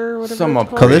 Callister, whatever Some it's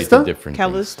called. upgrade Callista? to different things.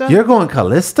 Callista? You're going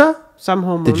Callista? Some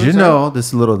homeowners Did you are. know, this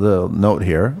is a little note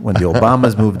here, when the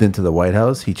Obamas moved into the White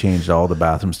House, he changed all the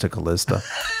bathrooms to Callista.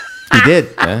 He did.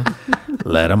 Yeah?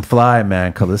 Let him fly,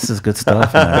 man. Callista's good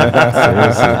stuff, man.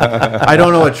 Seriously. I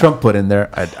don't know what Trump put in there.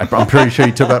 I'm pretty sure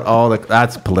he took out all the...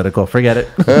 That's political. Forget it.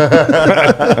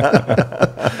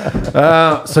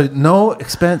 So no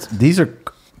expense. These are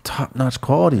top-notch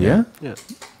quality, yeah? Yeah.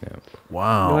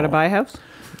 Wow. You want to buy a house?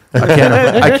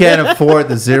 I can't afford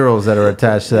the zeros that are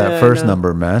attached to that Yeah, I first know.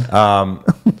 number, man.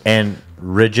 And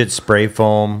rigid spray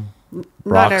foam, Not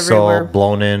rock everywhere. salt,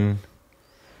 blown in,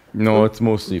 No, it's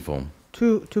mostly foam.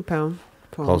 2 pound.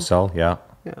 foam. close cell, yeah.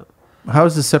 Yeah. How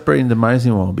is the separating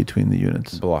demising wall between the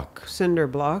units? Block. Cinder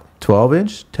block. 12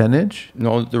 inch, 10 inch,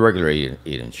 No, the regular 8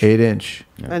 inch. 8 inch.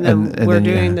 And then And we're then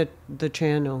you doing have- the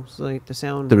channels, like the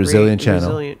sound. The resilient rate, channel.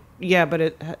 Resilient. Yeah, but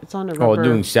it's on a Oh, rubber.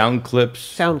 doing sound clips.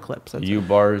 sound clips. That's it.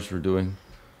 U-bars we're doing.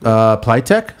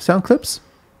 Plytech sound clips?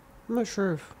 I'm not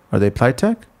sure if Are they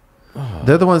Plytech?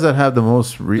 They're the ones that have the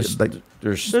most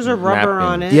there's a rubber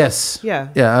on it. Yes. Yeah.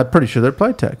 Yeah, I'm pretty sure they're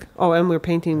Plytech. Oh, and we're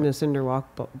painting the cinder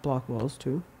block walls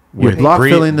too. You're block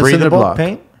filling the cinder breathable block.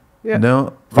 paint? Yeah.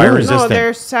 No. Fire Really? resistant. No,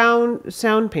 they're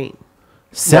sound paint.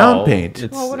 Sound paint.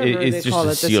 It's, Well, whatever it's they just call a it,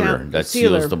 the sealer sound- that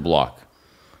sealer. seals the block.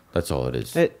 That's all it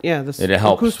is. The It helps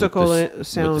with acoustical the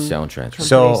sound. sound transfer.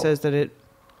 Company So- says that it.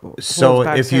 So holds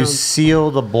back if you sound.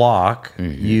 seal the block,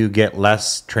 you get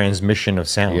less transmission of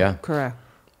sound. Yeah. Correct.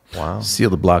 Wow. Seal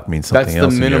the block means That's something the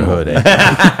else in your minimum. hood.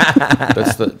 Eh?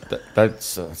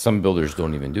 That's some builders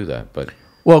don't even do that, but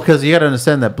Well, because you got to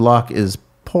understand that block is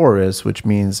porous, which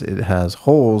means it has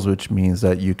holes, which means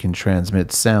that you can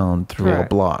transmit sound through a Correct.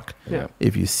 block. Yeah.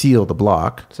 If you seal the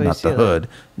block, So you not the seal it. hood,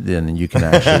 then you can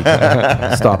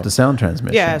actually stop the sound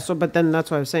transmission. Yeah. So, but then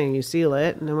that's what I was saying. You seal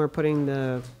it, and then we're putting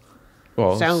the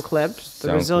well, sound clips, the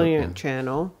sound resilient clip,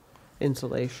 channel,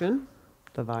 insulation,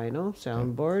 the vinyl,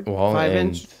 soundboard, Well,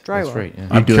 5-inch and drywall. That's right. Yeah.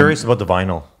 I'm doing- curious about the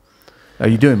vinyl. Are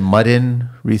you doing mud-in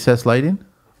recessed lighting?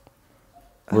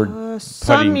 We're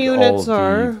Some putting units all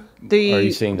are. The Are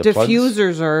you saying the plugs?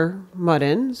 diffusers are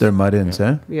mud-ins. They're mud-ins,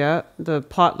 eh? Yeah, the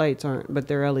pot lights aren't, but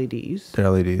they're LEDs. They're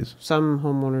LEDs. Some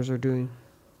homeowners are doing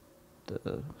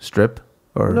Strip?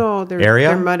 Or no, they're Area?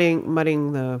 they're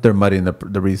mudding the they're mudding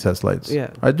the recessed lights. Yeah.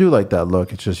 I do like that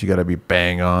look. It's just you got to be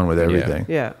bang on with everything.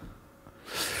 yeah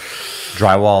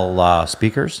Drywall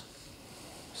speakers.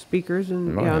 speakers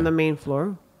and Oh, on yeah. the main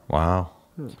floor. Wow.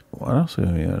 What else are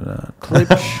we at?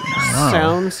 Klipsch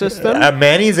sound system.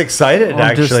 Manny's excited, I'm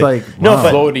actually. just like, no, wow. but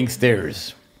floating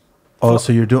stairs. Oh,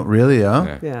 so you're doing really, huh?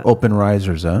 Yeah. Yeah. Open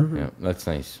risers, huh? Yeah, that's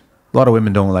nice. A lot of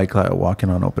women don't like walking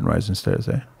on open rising stairs,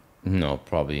 eh? No,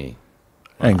 probably.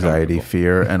 Anxiety, uncomfortable.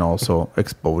 fear, and also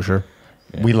exposure.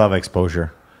 we love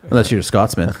exposure. Unless you're a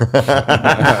Scotsman.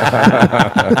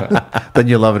 Then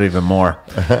you love it even more.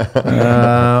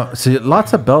 So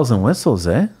lots of bells and whistles,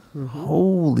 eh?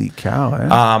 Holy cow,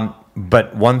 eh?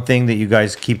 But one thing that you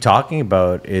guys keep talking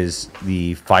about is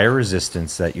the fire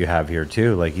resistance that you have here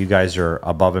too. Like you guys are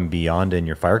above and beyond in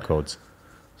your fire codes.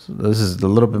 So this is a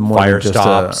little bit more Fire than just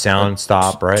stop, a sound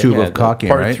stop, right? tube Yeah, of caulking,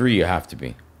 part right? 3, you have to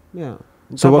be. Yeah.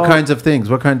 So what Double- kinds of things,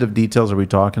 what kind of details are we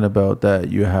talking about that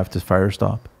you have to fire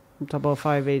stop? double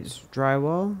 5/8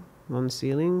 drywall on the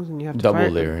ceilings, and you have to Double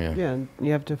fire, layer, yeah. Yeah,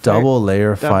 you have to fire, Double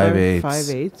layer double 5/8.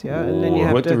 5/8, yeah, and then you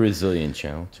have With to the resilient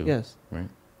channel, too. yes, Right?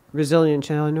 resilient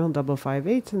channel, double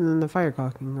 5/8, and then the fire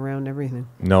caulking around everything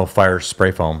No fire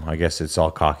spray foam. I guess it's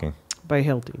all caulking. by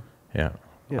Hilti. Yeah.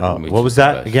 Yeah. Which What was is the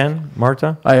that best. again,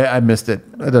 Marta? I missed it.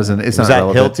 It doesn't. It's Was not that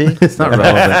relevant. Hilti? It's not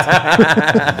relevant.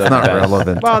 It's not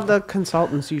relevant. Well, the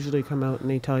consultants usually come out and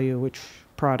they tell you which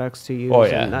products to use. Oh,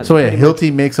 yeah. and that's So yeah, pretty much-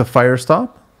 Hilti makes a fire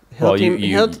stop. Well, Hilti,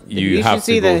 you should have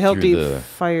see to the go through Hilti the-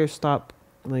 fire stop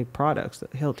like products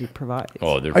that Hilti provides.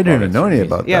 Oh, their I didn't even products know are any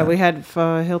amazing. about Yeah, that. we had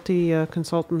Hilti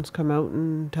consultants come out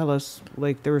and tell us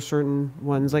like there were certain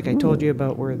ones like I told you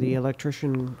about where the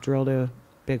electrician drilled a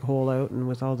big hole out and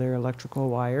with all their electrical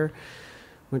wire,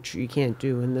 which you can't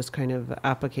do in this kind of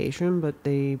application, but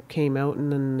they came out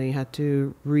and then they had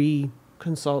to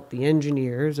consult the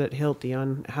engineers at Hilti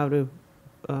on how to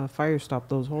fire stop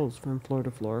those holes from floor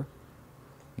to floor.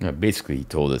 Yeah, basically, he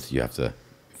told us you have to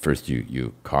first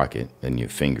you cock it, then you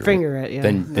finger Finger it, yeah.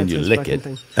 then That's you his lick fucking it,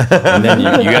 thing. and then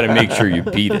you got to make sure you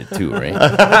beat it too, right? You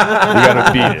got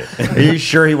to beat it. Are you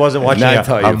sure he wasn't watching Not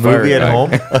tell a you movie at fire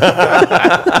home?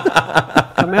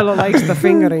 Camilo likes the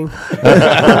fingering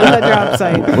on the job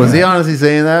site. Was he honestly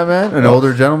saying that, man? An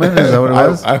older gentleman? Is that what it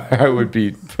was? I would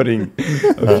be putting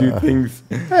a few things.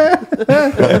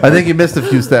 I think you missed a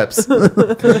few steps. I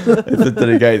said to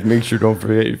the guys, make sure don't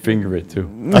forget you finger it too.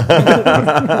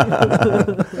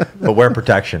 But wear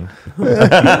protection.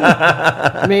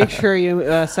 Make sure you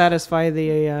satisfy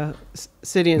the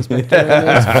city inspector. And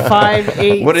there's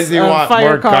 5/8 What does he of want? fire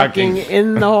More caulking caulking.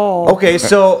 in the hole. Okay,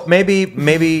 so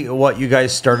maybe what you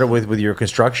guys started with your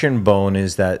construction bone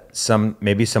is that some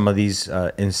of these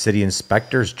city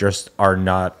inspectors just are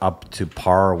not up to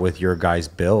par with your guys'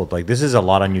 build. Like this is a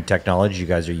lot of new technology you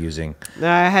guys are using.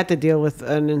 I had to deal with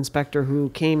an inspector who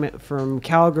came from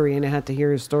Calgary, and I had to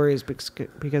hear his stories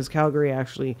because Calgary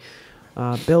actually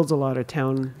builds a lot of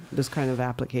this kind of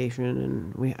application,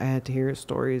 and I had to hear his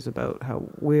stories about how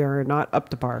we are not up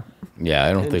to par. Yeah,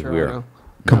 I don't in think we are. Toronto.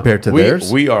 Compared to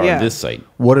theirs? We are Yeah. on this site.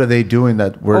 What are they doing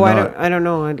that we're not? I don't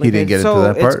know. He didn't get into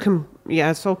that part?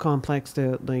 It's so complex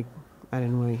to like. I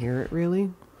didn't want to hear it really.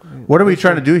 What are we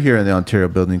trying to do here in the Ontario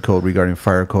Building Code regarding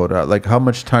fire code? Like, how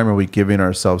much time are we giving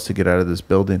ourselves to get out of this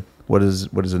building? What is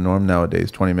the norm nowadays?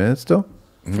 20 minutes still?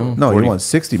 No, 40 you want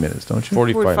 60 minutes, don't you?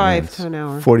 45 minutes. to an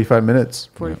hour. 45 minutes.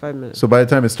 45 minutes. So by the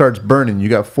time it starts burning, you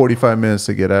got 45 minutes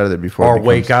to get out of there before Or it becomes-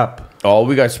 wake up. Oh,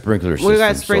 we got sprinkler systems. We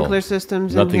got so sprinkler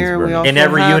systems in nothing's here. We burning. also In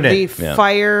every have unit. the Yeah.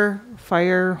 fire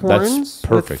horns. That's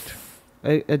perfect.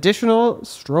 With additional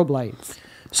strobe lights.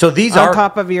 So these On are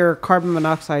top of your carbon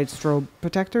monoxide strobe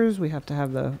protectors, we have to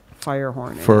have the fire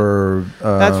horn. in it. for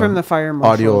That's from the fire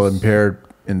marshals. audio impaired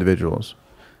individuals.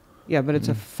 Yeah, but it's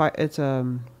it's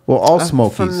Well, all from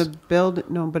smokies. the build.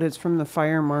 No, but it's from the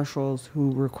fire marshals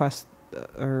who request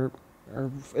or are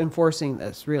enforcing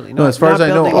this. Really, No, as far as I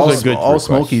know, building- all, Those are good all requests.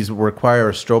 smokies require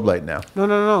a strobe light now.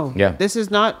 No. Yeah. This is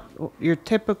not your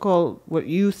typical, what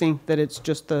you think that it's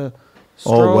just the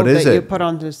Oh, strobe what is that you it? put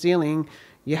onto the ceiling.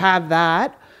 You have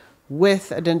that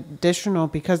with an additional,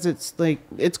 because it's like,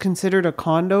 it's considered a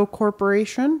condo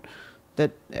corporation,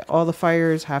 that all the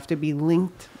fires have to be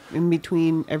linked in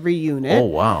between every unit. Oh,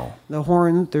 wow.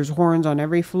 There's horns on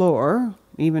every floor,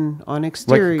 even on Like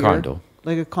exterior. a condo.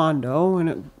 like a condo, and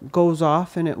it goes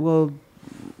off, and it will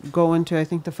go into, I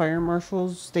think, the fire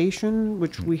marshal's station,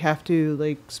 which we have to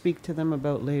like speak to them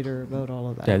about later about all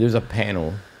of that. Yeah, there's a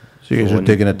panel. So you guys are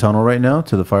digging a tunnel right now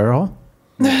to the fire hall?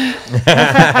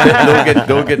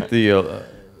 They'll get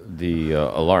the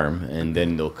alarm, and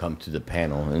then they'll come to the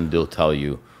panel, and they'll tell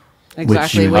you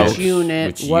Exactly Which which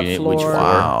unit, which what unit, floor. which floor.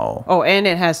 Wow. Oh, and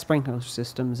it has sprinkler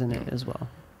systems in it as well,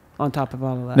 on top of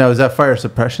all of that. Now, is that fire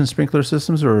suppression sprinkler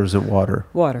systems or is it water?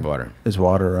 Water. water. It's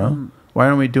water, huh? Why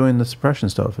aren't we doing the suppression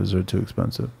stuff? Is it too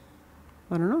expensive?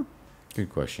 I don't know. Good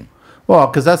question. Well,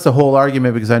 because that's the whole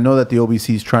argument, because I know that the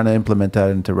OBC is trying to implement that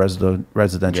into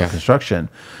residential Yeah. construction.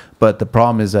 But the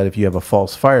problem is that if you have a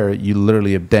false fire, you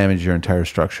literally have damaged your entire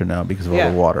structure now because of all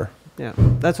Yeah. the water. Yeah,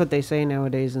 that's what they say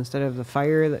nowadays. Instead of the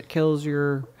fire that kills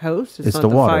your house, it's not the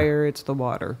the water. fire, it's the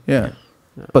water. Yeah.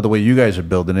 But the way you guys are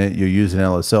building it, you're using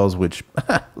LSLs, which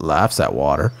laughs at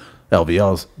water.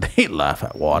 LVLs, they laugh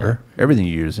at water. Everything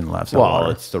you're using laughs at Well,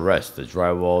 water. it's the rest, the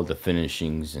drywall, the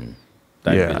finishings, and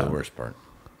that'd be Yeah. the worst part.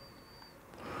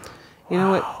 You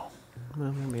know what?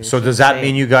 Well, maybe I So should does that say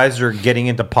mean you guys are getting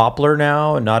into poplar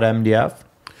now and not MDF?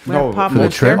 we have No, popular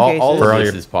the trim? staircases. All For of all this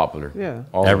your- is popular. Yeah.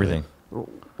 All of Everything. it.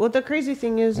 Well, the crazy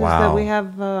thing is that Wow. we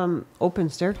have open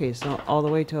staircase all the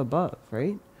way to above,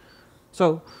 right?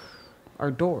 So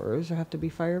our doors have to be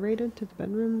fire rated to the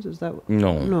bedrooms. Is that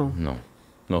No, No.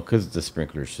 because it's the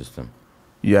sprinkler system.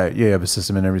 Yeah, you have a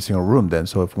system in every single room then.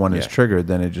 So if one is Yeah. triggered,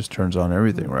 then it just turns on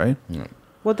everything, right?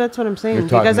 Well, that's what I'm saying. You're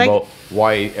talking because about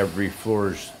why every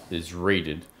floor is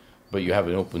rated, but you have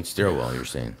an open stairwell. You're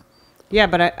saying. yeah,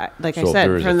 but I like So I if said,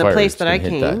 there is a from the fire, place it's that I gonna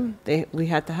hit that. came, we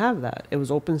had to have that. It was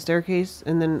open staircase,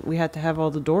 and then we had to have all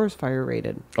the doors fire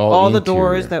rated. All the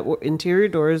doors interior. that were interior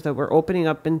doors that were opening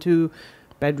up into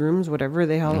bedrooms, whatever,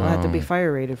 they all had to be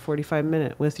fire rated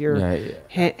 45-minute with your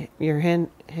Yeah, your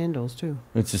handles too.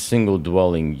 It's a single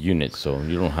dwelling unit, so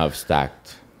you don't have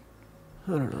stacked.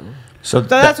 So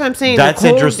that's what I'm saying. The That's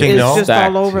code interesting, is though. just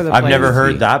Stacked. all over the I've place. never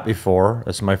heard that before.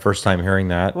 That's my first time hearing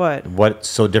that. What? What's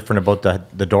so different about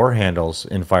the door handles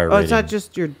in fire Oh, rating? it's not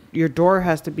just your door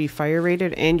has to be fire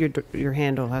rated, and your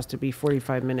handle has to be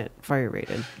 45-minute fire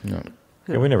rated.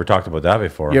 Yeah, we never talked about that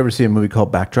before. You ever see a movie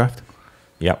called Backdraft?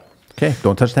 Yep. Okay,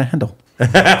 don't touch that handle.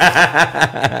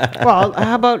 Well,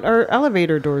 how about our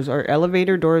elevator doors? Our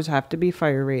elevator doors have to be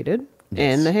fire rated,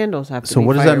 and the handles have to So be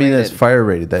what does fire that mean? rated. That's fire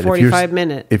rated. That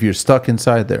 45-minute. if you're stuck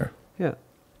inside there, Yeah.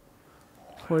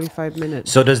 45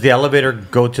 minutes. So does the elevator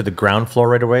go to the ground floor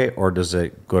right away, or does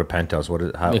it go to penthouse?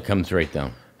 How It comes right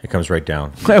down. it comes right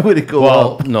down? why would it go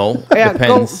Well, up? no, Yeah,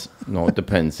 depends. No, it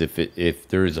depends. If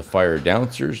there is a fire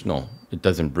downstairs, no, it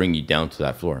doesn't bring you down to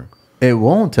that floor. It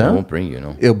won't, huh? It won't bring you.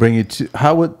 No. It'll bring you to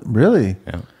how would really?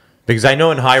 Yeah. Because I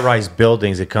know in high-rise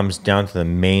buildings it comes down to the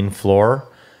main floor,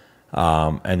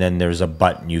 and then there's a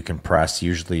button you can press.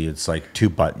 Usually it's like two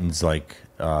buttons, like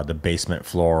the basement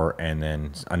floor, and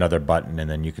then another button, and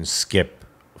then you can skip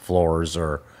floors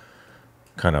or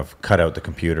kind of cut out the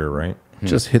computer, right?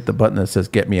 Just hit the button that says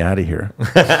 "Get me out of here."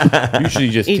 Usually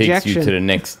just takes you Ejection. to the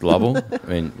next level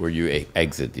and where you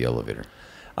exit the elevator.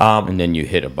 And then you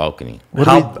hit a balcony.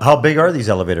 How big are these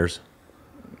elevators?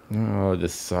 Oh, the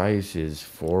size is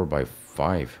 4 by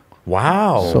 5.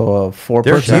 Wow. So four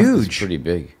They're person, huge. It's pretty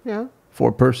big. Yeah.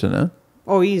 4 person, huh?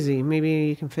 Oh, easy. Maybe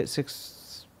you can fit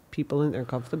 6 people in there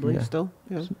comfortably still.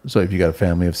 Yeah. So if you got a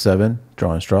family of 7,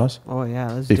 drawing straws Oh, yeah.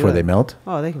 Let's do before it. they melt.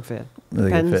 Oh, they can fit. They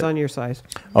can Depends fit. on your size.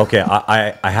 Okay,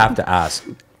 I have to ask,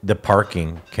 the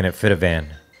parking, can it fit a van?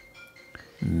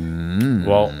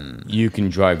 Well, you can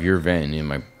drive your van in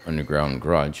my underground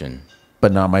garage, and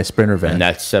But not my Sprinter van.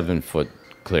 that's 7 foot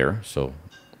clear. So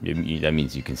that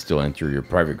means you can still enter your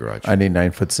private garage. I need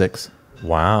 9'6".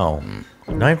 Wow.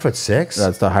 9'6"?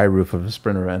 That's the high roof of a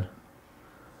Sprinter van.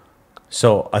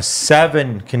 So a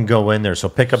 7 can go in there. So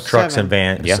pickup trucks 7. and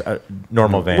vans, Yeah.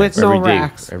 normal vans. With no every day.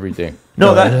 racks. Every day.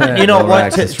 No, that you know No what?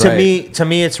 racks, To, that's to right.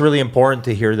 me, it's really important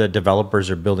to hear that developers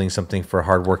are building something for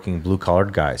hardworking blue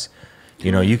collared guys.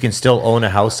 You know, you can still own a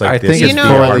house like I this. think and it's be You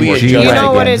know- hardworking. we You adjust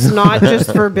know what? again. It's not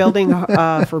just for building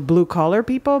for blue collar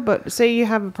people, but say you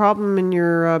have a problem in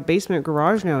your basement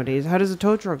garage nowadays. How does a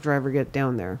tow truck driver get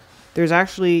down there? There's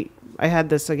actually, I had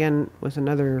this again with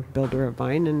another builder of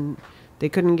mine, and they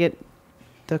couldn't get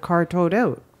the car towed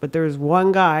out. But there's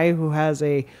one guy who has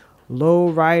a low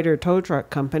rider tow truck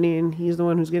company, and he's the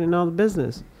one who's getting all the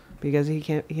business. because he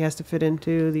has to fit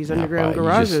into these underground but you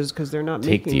garages just because they're not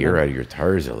Take making the air them. out of your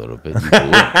tires a little bit. If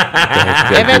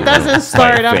it doesn't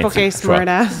start up, okay, smart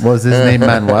ass. Was his name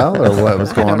Manuel or what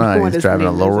was I don't going know on? what He's his driving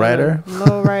a name is. lowrider.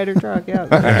 Lowrider truck,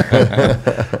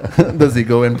 yeah. Does he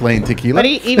go in playing tequila? But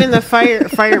even the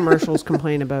fire marshals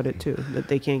complain about it too, that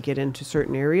they can't get into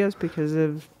certain areas because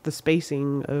of the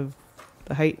spacing of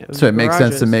the height of So it the makes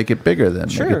sense to garages. make it bigger then,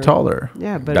 make Sure. it taller.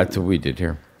 Yeah, but That's what we did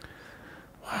here.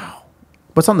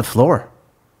 What's on the floor?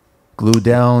 Glued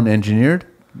down, engineered?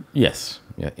 Yes.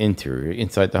 Yeah. Interior,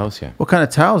 inside the house. Yeah. What kind of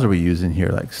tiles are we using here?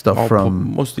 Like stuff All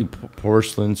from... mostly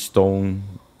porcelain, stone,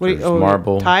 what do you, there's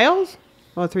marble. tiles?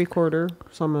 Well, 3/4.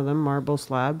 Some of them marble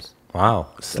slabs. Wow.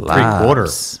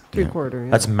 Slabs. 3/4. Yeah.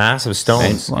 That's massive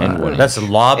stones. And 1 That's inch.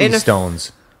 lobby And if-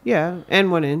 stones. Yeah, and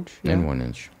 1 inch. Yeah. And 1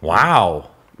 inch.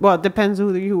 Wow. Well, it depends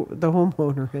who the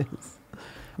homeowner is.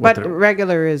 But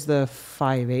regular is the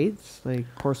 5/8, like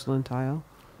porcelain tile.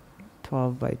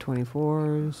 12 by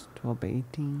 24s, 12 by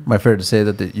 18. Am I fair to say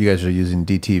that you guys are using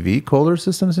DTV colder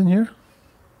systems in here?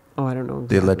 Oh, I don't know.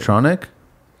 The electronic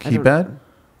I don't- keypad?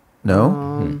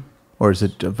 No? Or is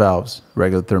it valves,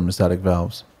 regular thermostatic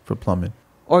valves for plumbing?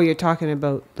 Or you're talking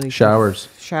about like Showers.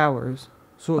 Showers.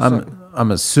 So, so I'm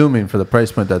assuming for the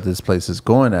price point that this place is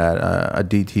going at, a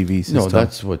DTV system. No,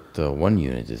 that's what one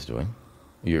unit is doing.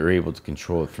 You're able to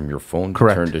control it from your phone.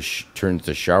 Correct. Turn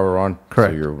the shower on.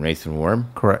 Correct. So you're nice and warm.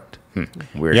 correct.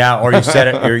 Weird. Yeah, or you set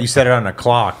it, or you set it on a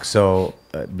clock, so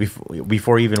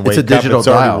before you even wake a digital up, it's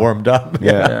already dial. warmed up.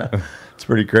 Yeah, it's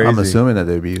pretty crazy. I'm assuming that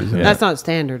they'd be using it. that's not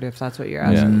standard if that's what you're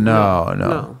asking.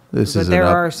 No. This but is there an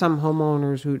up- are some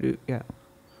homeowners who do, yeah.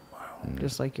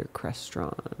 Just like your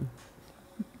Crestron.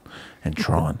 and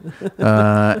Tron.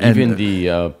 And Even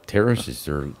the terraces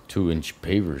are 2-inch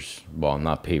pavers. Well,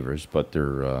 not pavers, but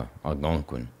they're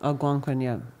Algonquin. Algonquin,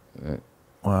 yeah.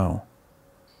 wow.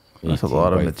 That's a 18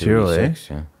 lot of by material, 36,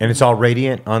 yeah. And it's all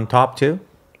radiant on top too.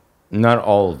 Not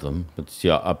all of them, but it's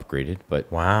upgraded.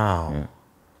 But Wow,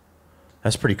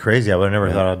 that's pretty crazy. I would have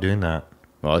never thought of doing that.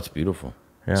 well, it's beautiful.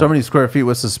 Yeah. So many square feet?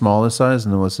 What's the smallest size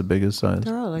and then what's the biggest size?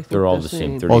 They're all, I think, They're all the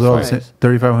same, Oh, they're all the 35. same.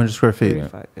 3,500 square feet.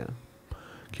 35, yeah.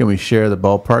 Can we share the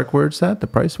ballpark where it's at, the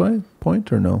price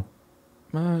point, or no?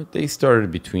 They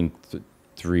started between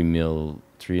 3 mil,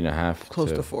 3.5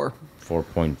 Close to 4.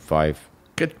 4.5.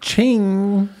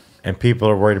 Ka-ching! And people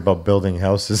are worried about building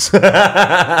houses.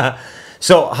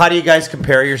 So how do you guys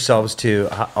compare yourselves to,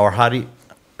 or how do you,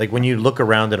 like when you look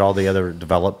around at all the other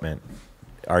development,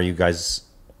 are you guys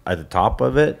at the top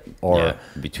of it or Yeah,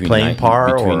 between playing 9,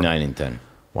 par? between or? 9 and 10.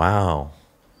 Wow.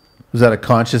 Was that a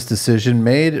conscious decision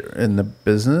made in the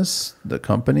business, the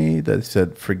company, that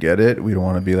said, forget it, we don't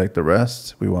want to be like the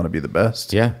rest, we want to be the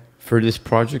best? Yeah, for this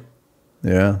project,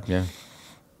 Yeah. yeah.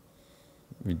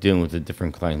 We're dealing with a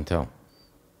different clientele.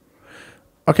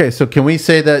 Okay, so can we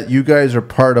say that you guys are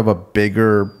part of a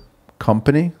bigger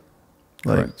company?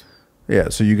 Correct. Yeah,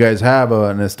 so you guys have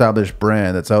an established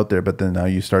brand that's out there, but then now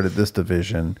you started this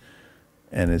division,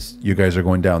 and you guys are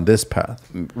going down this path.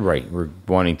 Right, we're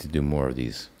wanting to do more of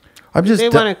these. I'm just They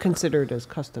want to consider it as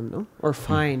custom, no? Or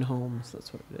fine homes.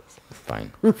 That's what it is.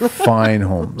 Fine. fine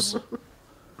homes.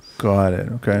 Got it.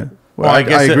 Okay. Well, I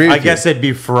guess agree. I with guess you. it'd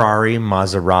be Ferrari,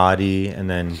 Maserati, and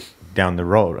then down the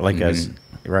road, like as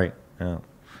right. Yeah,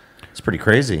 it's pretty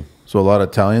crazy. So a lot of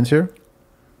Italians here,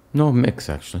 No, mix,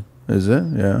 actually. is it?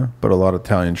 Yeah, but a lot of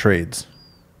Italian trades.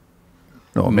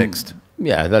 No, mixed.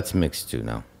 Yeah, that's mixed too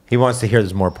now. He wants to hear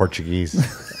there's more Portuguese.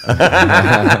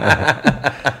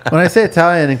 When I say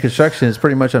Italian in construction, it's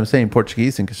pretty much I'm saying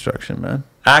Portuguese in construction, man.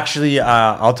 Actually,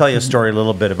 I'll tell you a story a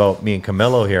little bit about me and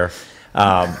Camilo here.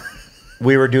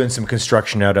 We were doing some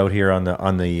construction out here on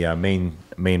the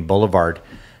main boulevard,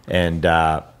 and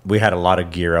we had a lot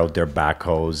of gear out there,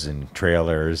 backhoes and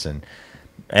trailers, and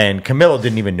Camilo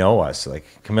didn't even know us. Like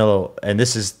Camilo, and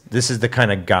this is the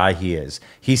kind of guy he is.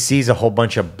 He sees a whole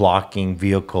bunch of blocking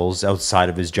vehicles outside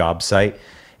of his job site,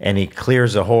 and he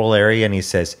clears a whole area, and he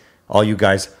says, "All you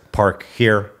guys park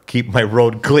here, keep my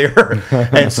road clear."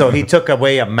 And so he took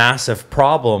away a massive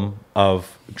problem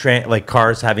of like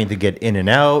cars having to get in and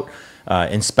out,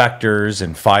 inspectors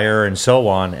and fire and so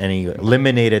on, and he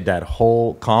eliminated that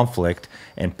whole conflict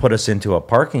and put us into a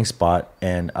parking spot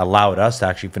and allowed us to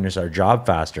actually finish our job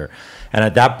faster. And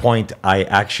at that point, I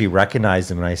actually recognized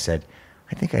him and I said,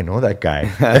 "I think I know that guy."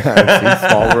 See,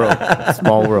 small world.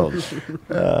 Small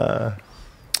world.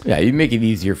 Yeah, you make it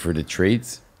easier for the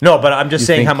trades. No, but I'm just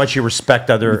saying think- how much you respect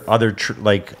other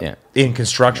Yeah. in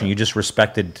construction. You just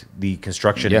respected the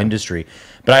construction Yeah. industry.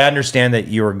 But I understand that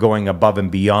you were going above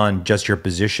and beyond just your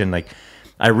position. Like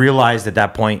I realized at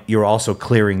that point you were also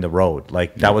clearing the road.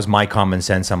 Like that was my common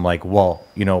sense. I'm like, well,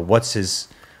 what's his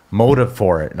motive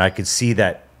for it, and I could see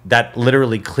that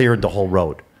literally cleared the whole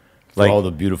road. For all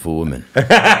the beautiful women. And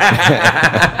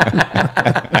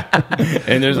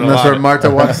there's a And that's lot. where Marta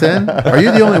walks in. Are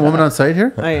you the only woman on site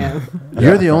here? I am.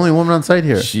 You're the only woman on site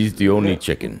here She's the only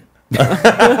chicken.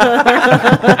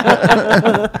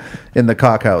 in the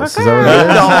cock house. Is that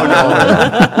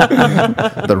what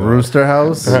it is? The rooster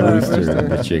house. Rooster and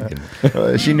the chicken.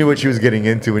 She knew what she was getting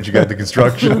into when she got to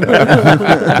construction.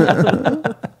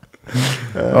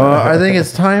 I think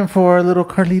it's time for a little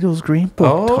Carlito's Green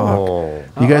Book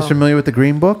talk. You guys familiar with the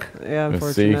Green Book? Yeah,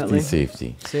 unfortunately.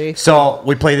 Safety. See? So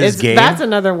we play this game. That's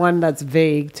another one that's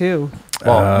vague, too.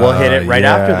 Well, we'll hit it right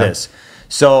yeah. after this.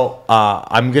 So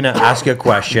I'm gonna ask you a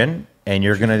question, and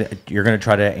you're gonna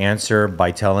try to answer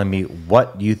by telling me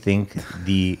what you think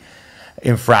the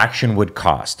infraction would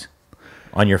cost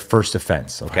on your first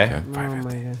offense. Okay. Oh, my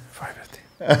God.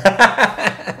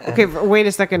 Okay, wait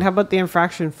a second. How about the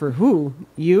infraction for who?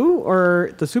 You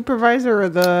or the supervisor or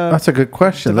the? That's a good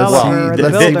question. Let's Developer or see. the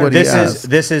Let's see builder. what he This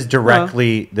asks. is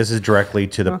directly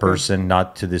to the person,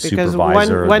 not to the Because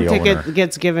supervisor one or the owner. ticket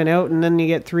gets given out, and then you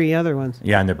get 3 other ones.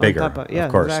 Yeah, and they're on bigger, top yeah,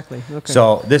 of course. Exactly. Okay.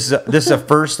 So this is a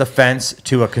first offense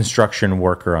to a construction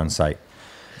worker on site.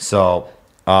 So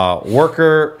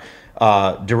worker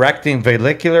directing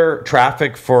vehicular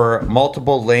traffic for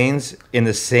multiple lanes in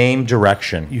the same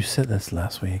direction. You said this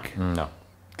last week. No.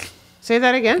 Say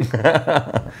that again.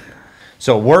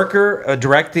 So worker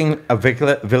directing a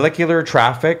vehicular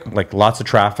traffic, like lots of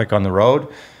traffic on the road,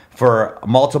 for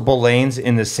multiple lanes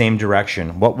in the same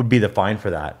direction. What would be the fine for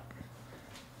that?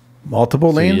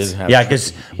 Multiple lanes. Yeah,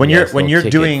 because when you're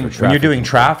doing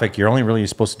traffic, you're only really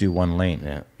supposed to do one lane.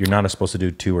 Yeah. You're not supposed to do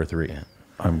 2 or 3. Yeah.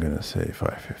 I'm gonna say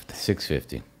 550.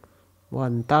 $650.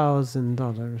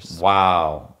 $1,000.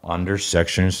 Wow. Under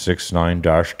section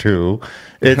 69-2,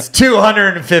 it's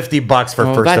 $250 for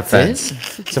first that's offense.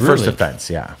 it? It's a first Really? offense,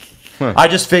 yeah. I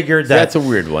just figured that That's a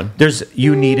weird one.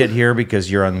 you need it here because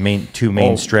you're on two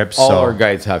main strips. All So our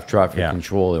guys have traffic Yeah.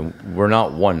 control, and we're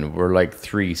not one. We're like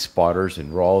 3 spotters,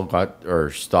 and we're all got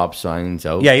our stop signs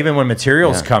out. yeah, even when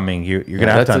material's Yeah. coming, you're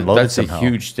gonna have to unload that's it somehow. a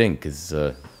huge thing because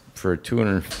for a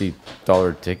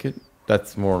 $250 ticket,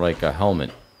 that's more like a helmet.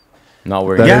 Not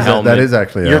wearing That a is helmet. that is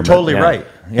actually. a You're helmet. totally Yeah. right.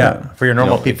 Yeah. For your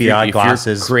normal If you- PPI if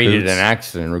glasses, you created boots. an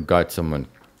accident or got someone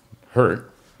hurt,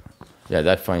 yeah,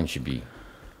 that fine should be.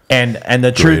 And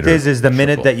the truth Greater. is the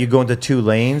minute Triple. that you go into 2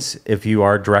 lanes, if you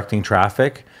are directing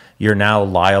traffic, you're now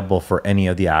liable for any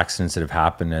of the accidents that have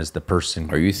happened as the person.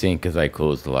 Are you saying because I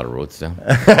closed a lot of roads down?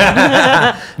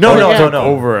 No, Took no.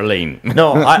 over a lane.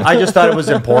 No, I just thought it was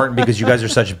important because you guys are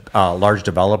such large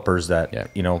developers that, Yeah.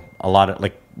 you know, a lot of,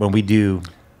 like, when we do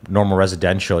normal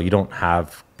residential, you don't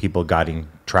have people guiding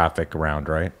traffic around,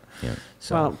 right? Yeah.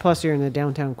 So, Well, plus you're in the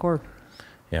downtown core.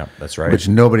 yeah, that's right. Which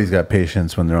nobody's got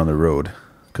patience when they're on the road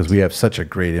because we have such a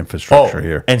great infrastructure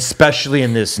here. And especially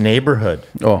in this neighborhood.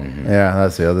 Oh, yeah,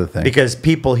 that's the other thing. Because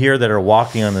people here that are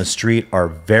walking on the street are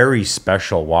very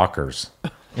special walkers.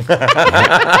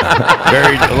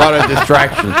 A lot of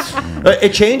distractions.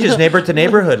 It changes neighborhood to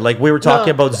neighborhood. Like we were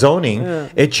talking about zoning,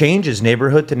 it changes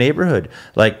neighborhood to neighborhood.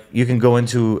 Like you can go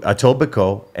into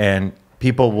Etobicoke and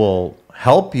people will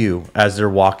help you as they're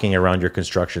walking around your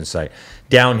construction site.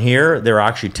 Down here, they're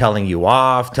actually telling you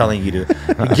off, telling you to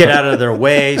get out of their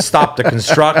way, stop the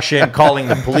construction, calling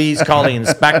the police, calling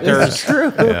inspectors.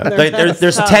 True. Like,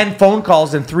 there's 10 phone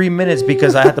calls in 3 minutes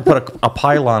because I had to put a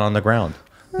pylon on the ground.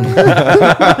 And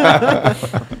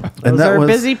Those that are was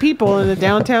busy people in the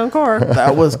downtown core.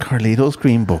 that was Carlito's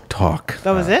Green Book talk.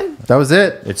 That was it? That was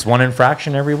it. It's one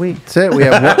infraction every week. That's it. We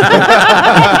have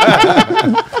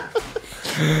one.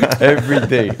 Every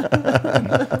day.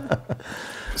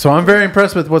 So I'm very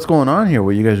impressed with what's going on here.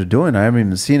 What you guys are doing. I haven't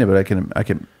even seen it, but I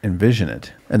can envision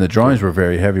it. And the drawings were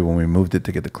very heavy when we moved it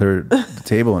to get the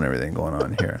table and everything going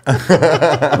on here.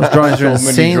 Those drawings are So many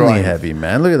insanely drawings. heavy,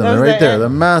 man. Look at them. Those They're right are- there. They're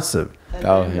massive.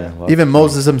 Oh yeah. Well, Even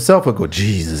Moses himself would go,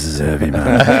 Jesus is heavy,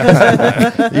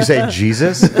 man. You say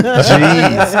Jesus?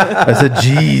 Jeez. I said,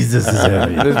 Jesus is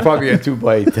heavy. there's probably a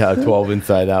 2x12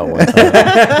 inside that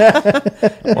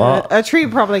one. Well, A tree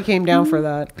probably came down for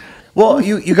that. well,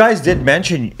 you guys did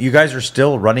mention you guys are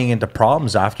still running into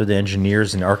problems after the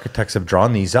engineers and architects have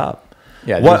drawn these up.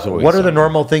 Yeah. What there's always what are the something.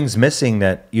 normal things missing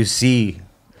that you see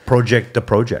project to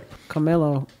project?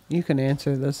 Camilo, you can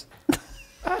answer this.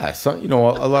 So, you know,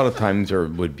 a lot of times there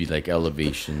would be like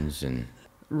elevations and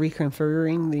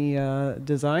Reconfiguring the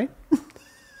design.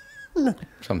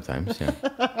 Sometimes, yeah.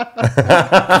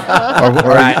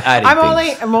 Or adding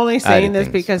I'm only saying Adding this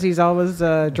things. because he's always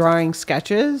drawing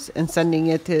sketches and sending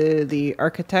it to the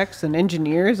architects and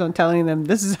engineers on telling them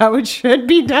this is how it should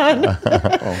be done.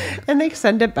 And they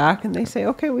send it back and they say,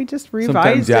 okay, we just revised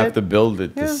Sometimes you it. have to build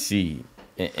it Yeah. to see.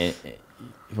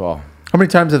 Well, how many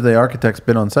times have the architects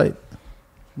been on site?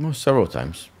 several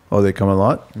times. Oh, they come a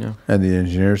lot? Yeah. And the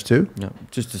engineers too? Yeah,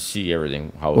 just to see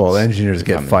everything. How Well, it's engineers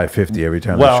get coming. $550 every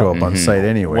time Well, they show up on site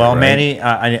anyway. Well, right? Manny,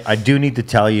 I do need to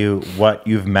tell you what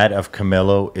you've met of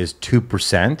Camilo is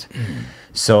 2%.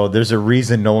 So there's a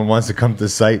reason no one wants to come to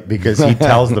site because he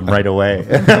tells them right away.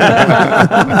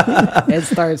 It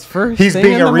starts first He's thing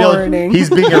being in a the real morning. he's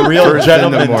being a real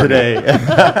gentleman morning.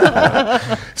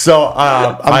 today. So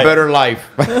A better life.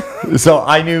 So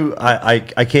I knew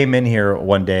I came in here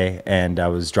one day and I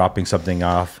was dropping something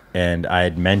off and I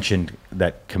had mentioned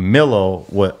that Camilo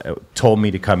told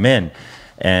me to come in.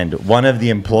 And one of the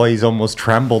employees almost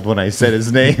trembled when I said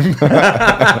his name.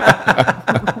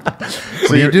 So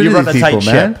What do you do to these people,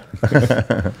 man?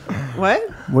 What?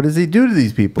 What does he do to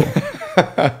these people?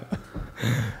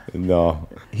 No.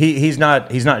 He's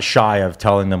not shy of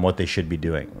telling them what they should be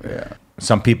doing. Yeah.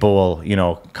 Some people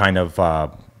will, kind of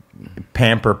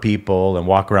pamper people and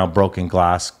walk around broken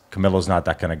glass. Camilo's not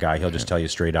that kind of guy. He'll just tell you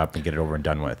straight up and get it over and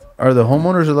done with. Are the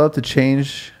homeowners allowed to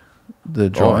change the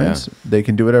drawings? They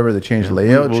can do whatever. They change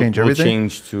layout, change everything? We'll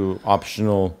change to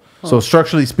optional. So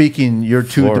structurally speaking, your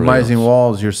two Floor demising layouts.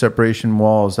 walls, your separation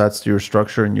walls, that's your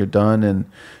structure and you're done and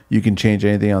you can change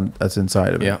anything that's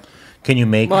inside of it. Yeah. Can you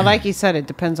make... Well, like you said, it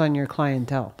depends on your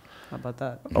clientele. How about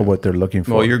that? Or what they're looking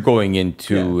for. Well, you're going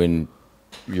into and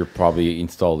you're probably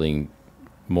installing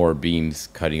more beams,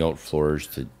 cutting out floors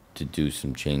to do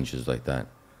some changes like that.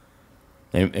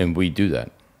 And we do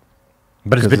that.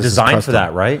 But it's Because been this is designed for custom.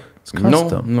 that, right? It's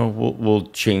custom. No, we'll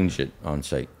change it on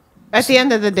site. At the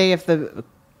end of the day, if the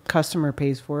customer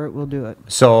pays for it, we'll do it.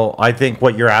 So I think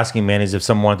what you're asking, man, is if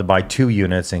someone wanted to buy 2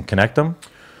 units and connect them.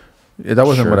 Yeah, that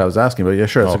wasn't Sure. what I was asking, but yeah,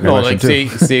 sure. That's a good No, question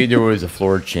like too. say there was a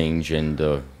floor change and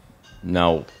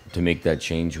now to make that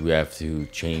change, we have to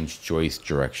change joist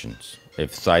directions.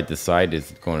 If side to side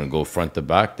is going to go front to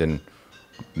back, then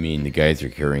me and the guys are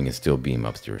carrying a steel beam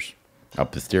up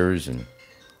the stairs and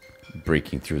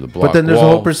breaking through the block But then there's a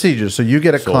whole walls. procedure. So you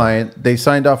get a So- client, they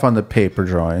signed off on the paper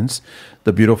drawings,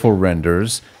 the beautiful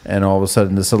renders, and all of a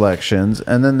sudden the selections,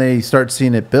 and then they start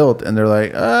seeing it built, and they're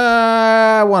like,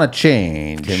 I want to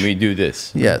change. Can we do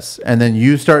this? Yes. And then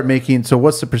you start making, so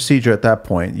what's the procedure at that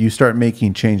point? You start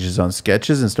making changes on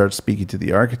sketches and start speaking to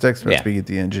the architect, start Yeah. speaking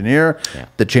to the engineer. Yeah.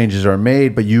 The changes are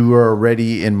made, but you are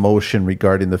already in motion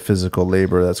regarding the physical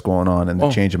labor that's going on and the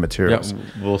change of materials.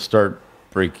 Yeah, we'll start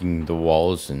breaking the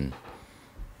walls and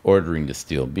ordering the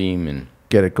steel beam and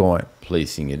Get it going.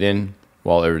 placing it in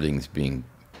while everything's being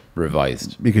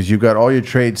revised. Because you've got all your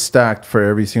trades stacked for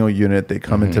every single unit. They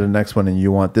come into the next one, and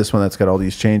you want this one that's got all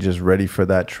these changes ready for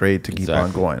that trade to keep on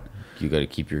Exactly. going. You got to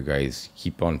keep your guys,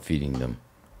 keep on feeding them.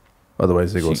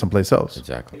 Otherwise, they go someplace else.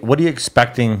 Exactly. What are you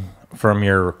expecting from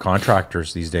your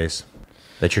contractors these days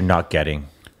that you're not getting?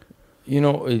 You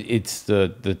know, it's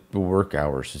the work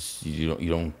hours. They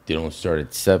don't start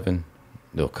at 7.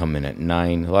 They'll come in at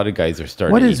 9. A lot of guys are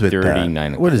starting What at is with 8:30, that?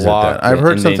 9 What is it? o'clock. That? I've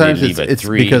heard and then they sometimes leave at it's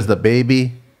 3. because the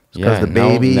baby. It's because the now-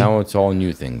 baby. Now it's all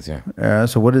new things. Yeah.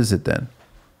 So what is it then?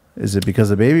 Is it because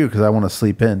of the baby or because I want to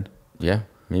sleep in? Yeah.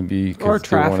 Maybe Or because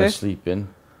they want to traffic. sleep in.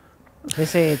 They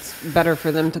say it's better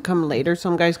for them to come later.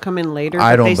 Some guys come in later,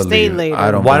 I but don't they stay believe. later.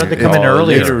 I don't. Why don't they believe come in it.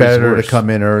 earlier? It's Later is better to worse. come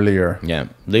in earlier. Yeah.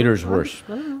 Later is worse.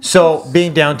 So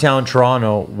being downtown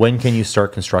Toronto, when can you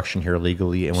start construction here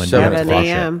legally and when do you have to 7 flush it?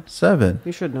 a.m. 7.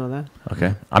 You should know that.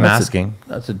 Okay. I'm That's asking.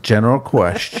 That's a general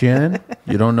question.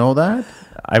 You don't know that?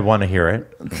 I want to hear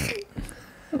it.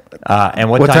 And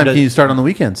What time can you start on the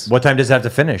weekends? What time does it have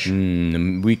to finish?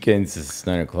 The weekends is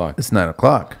 9 o'clock. It's 9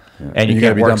 o'clock. And you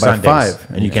gotta can't work Sundays.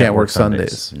 5. And you can't work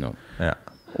Sundays. No. Yeah.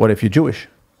 What if you're Jewish?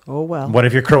 Oh, well. What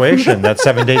if you're Croatian? That's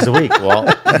 7 days a week. Well,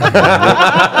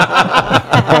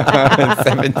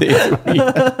 7 days a week.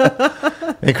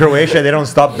 In Croatia, they don't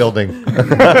stop building. You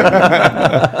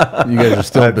guys are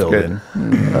still building.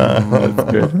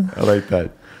 That's good. I like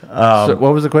that. So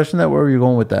what was the question? Where were you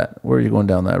going with that? Where are you going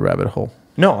down that rabbit hole?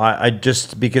 No, I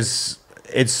just because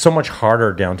it's so much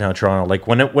harder downtown Toronto. Like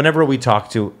whenever we talk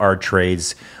to our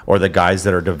trades or the guys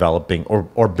that are developing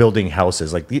or building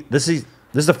houses, like this is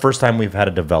the first time we've had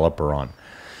a developer on.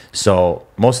 So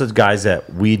most of the guys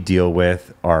that we deal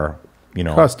with are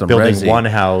Custom, building resi. one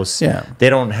house. Yeah. They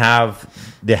don't have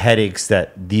the headaches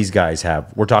that these guys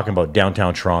have. We're talking about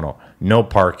downtown Toronto. no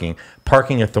parking,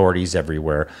 parking authorities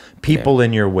everywhere, people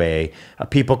in your way,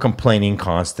 people complaining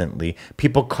constantly,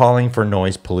 people calling for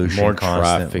noise pollution More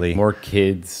constantly. traffic, more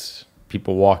kids,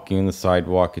 people walking on the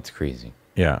sidewalk. It's crazy.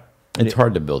 Yeah. It's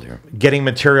hard to build here. Getting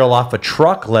material off a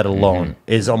truck, let alone,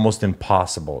 is almost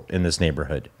impossible in this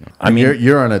neighborhood. I mean,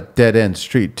 you're on a dead end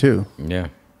street too. Yeah.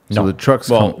 So the trucks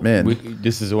Well, come in.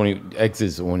 this is only exit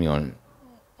is only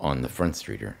on the front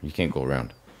street here. You can't go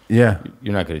around. Yeah.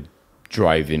 You're not going to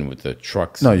drive in with the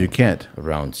trucks. No, you can't.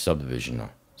 Around subdivision. No.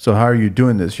 So how are you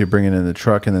doing this? You're bringing in the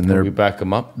truck, and then We back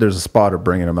them up. there's a spotter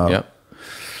bringing them out. Yep.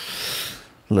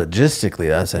 Logistically,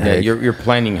 that's a Yeah, headache. your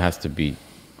planning has to be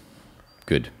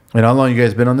good. And how long you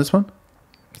guys been on this one?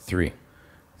 3.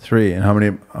 3. And how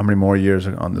many more years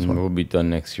are on this one? We'll be done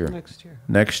next year. Next year.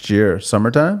 Next year,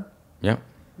 summertime. Yeah.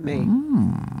 May.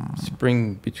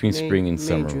 Spring, between spring and May,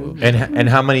 summer. June. Will be and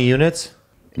how many units?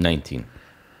 19.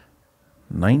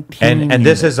 19. And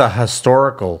this is a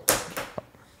historical.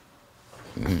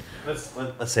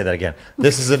 Let's say that again.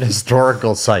 This is an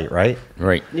historical site, right?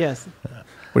 Right. Yes.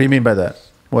 What do you mean by that?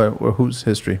 Whose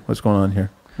history? What's going on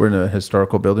here? We're in a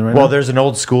historical building right Well, now. there's an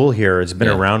old school here. It's been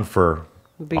Yeah. around for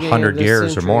Beginning of 100 the years or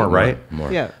century. more, right?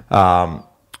 More. Yeah.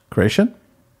 Creation?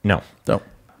 No. No.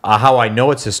 How I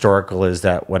know it's historical is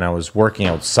that when I was working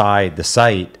outside the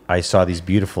site, I saw these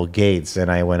beautiful gates, and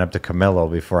I went up to Camilo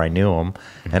before I knew him,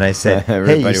 and I said, "Hey,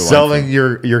 Everybody you wants selling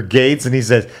your gates?" And he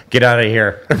says, "Get out of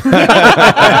here!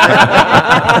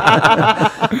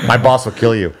 My boss will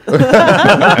kill you." We're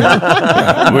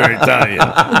Italian.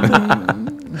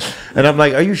 And I'm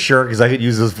like, "Are you sure? Because I could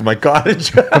use this for my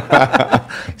cottage."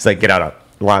 He's like, "Get out!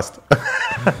 Lost."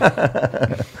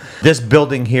 This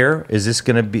building here, is this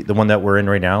going to be the one that we're in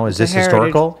right now? Is this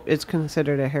historical? It's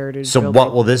considered a heritage. So building.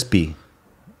 what will this be?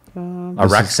 A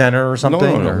rec center or No,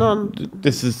 something? no, or- no. No.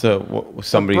 This is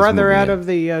somebody's brother moving out in. of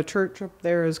the church up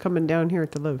there is coming down here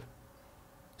to live.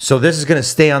 So this is going to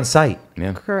stay on site.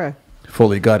 Yeah. Correct.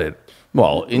 Fully gutted.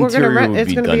 Well, We're gonna interior would it's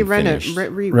be gonna done be finished.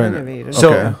 renovated.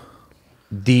 So Okay.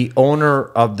 the owner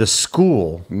of the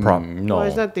school, No. Well,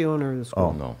 he's not the owner of the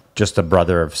school. No. just a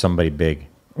brother of somebody big.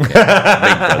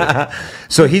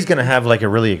 So he's going to have like a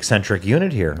really eccentric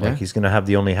unit here. Like he's going to have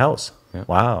the only house. Yeah.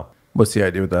 Wow. What's the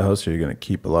idea with that house? Are you going to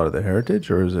keep a lot of the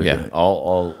heritage, or is it? Yeah. Gonna...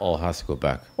 All has to go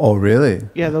back. Oh, really?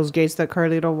 Yeah, those gates that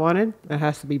Carlito wanted, it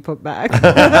has to be put back.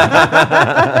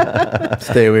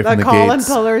 Stay away from The the column gates.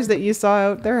 pillars that you saw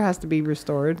out there has to be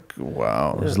restored.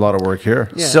 Wow, there's a lot of work here.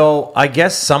 Yeah. So I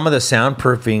guess some of the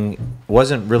soundproofing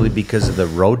wasn't really because of the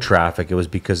road traffic. It was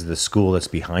because of the school that's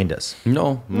behind us.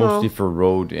 No, mostly for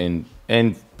road and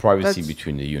privacy That's-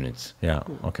 between the units. Yeah.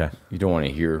 Okay. You don't want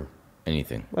to hear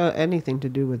anything. Well, anything to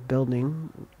do with building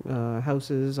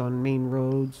houses on main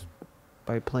roads,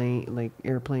 by plane, like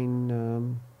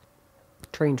airplane,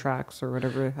 train tracks or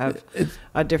whatever, have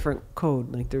a different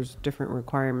code. Like there's different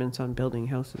requirements on building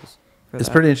houses. for It's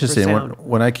that, pretty for interesting. sound.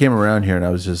 When I came around here and I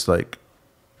was just like,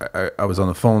 I was on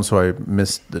the phone, so I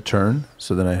missed the turn.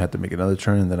 So then I had to make another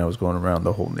turn, and then I was going around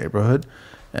the whole neighborhood,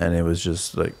 and it was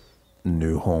just like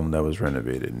new home that was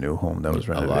renovated, new home that was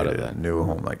A lot of renovated, that. new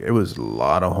home. Like it was a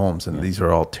lot of homes, and these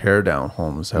are all tear down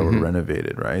homes that were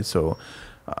renovated, right? So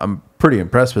I'm pretty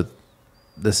impressed with.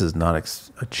 This is not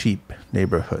a cheap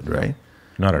neighborhood, right?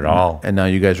 Not at all. And now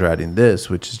you guys are adding this,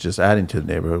 which is just adding to the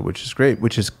neighborhood, which is great.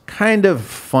 Which is kind of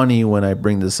funny when I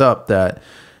bring this up, that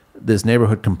this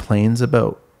neighborhood complains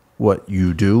about what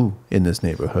you do in this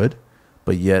neighborhood,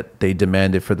 but yet they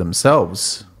demand it for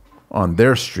themselves on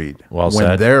their street Well when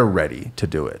said. they're ready to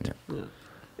do it.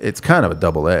 It's kind of a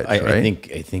double edge, I right?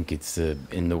 think it's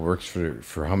in the works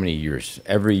for how many years?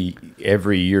 Every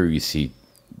year you see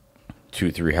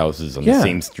 2-3 houses on the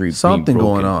same street. something being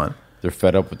going broken. on. They're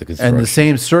fed up with the construction. And the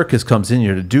same circus comes in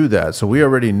here to do that. So we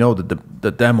already know that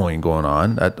the demoing going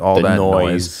on, that all The that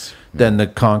noise, noise. then the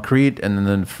concrete, and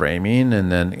then framing,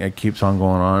 and then it keeps on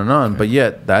going on and on. But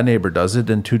yet that neighbor does it,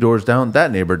 then 2 doors down, that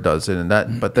neighbor does it, and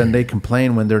that. But then they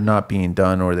complain when they're not being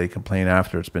done, or they complain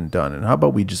after it's been done. And how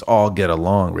about we just all get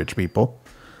along, rich people?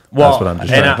 Well, That's what I'm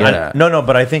just and trying to get at. No,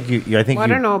 but I think you. I think Well, I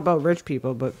you. don't know about rich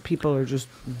people, but people are just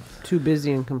too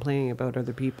busy and complaining about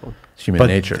other people. It's human But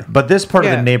nature. But this part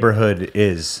of Yeah. the neighborhood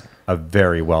is a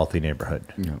very wealthy neighborhood.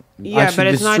 Yeah, but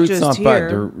it's the not street's just not here.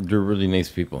 bad. They're really nice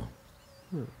people.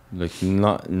 Like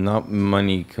not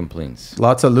money complaints.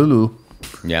 Lots of Lulu.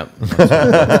 Yeah.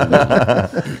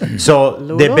 So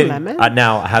they've been Lululemon?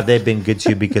 now. Have they been good to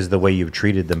you because of the way you've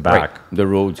treated them back? Right. The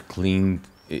roads cleaned.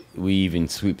 We even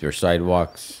sweep their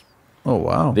sidewalks. Oh,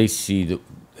 wow. They see You're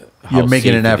how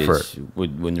making an safe it effort. is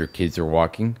when their kids are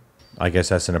walking. I guess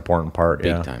that's an important part.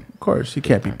 Big yeah. time. Of course, you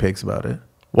can't be pigs about it.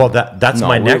 Well, that's No,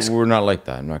 my we're, next. We're not like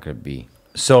that. I'm not going to be.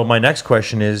 So my next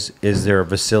question is there a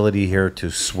facility here to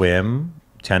swim,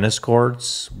 tennis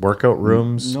courts, workout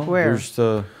rooms? No, Where? there's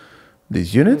the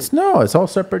These units? No, it's all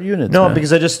separate units. No, man.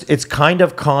 because it's kind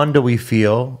of condo-y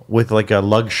feel with like a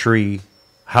luxury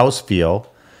house feel.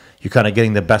 You're kind of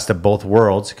getting the best of both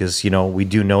worlds because, we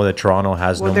do know that Toronto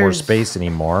has no more there's- space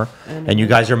anymore. And you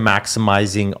guys are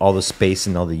maximizing all the space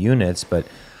in all the units. But,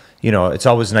 it's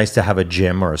always nice to have a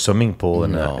gym or a swimming pool.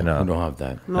 no, we don't have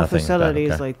that. No Nothing like that,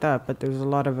 facilities okay. like that, but there's a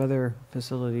lot of other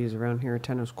facilities around here,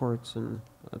 tennis courts and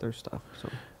other stuff. So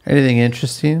Anything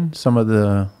interesting some of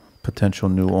the potential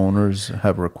new owners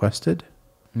have requested?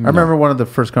 I remember one of the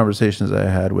first conversations I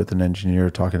had with an engineer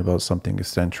talking about something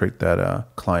eccentric that a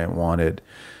client wanted.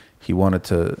 He wanted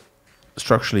to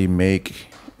structurally make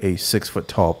a 6-foot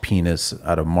tall penis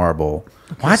out of marble.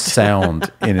 What?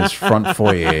 Sound in his front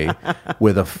foyer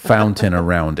with a fountain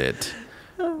around it.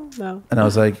 no. And I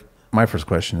was like, my first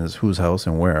question is whose house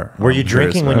and where? Were you I'm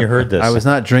curious. drinking when you heard this? I was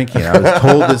not drinking. I was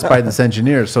told this by this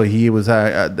engineer. So he was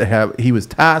he was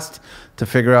tasked to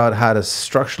figure out how to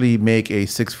structurally make a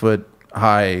 6-foot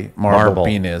high marble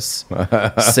penis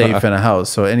safe in a house.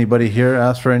 So anybody here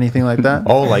ask for anything like that?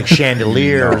 Oh, like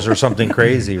chandeliers or something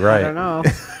crazy, right? I don't know.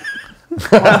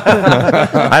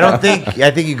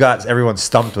 I think you got everyone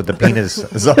stumped with the penis.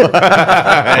 So,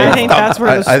 I think that's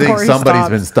where the I think story somebody's stops.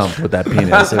 been stumped with that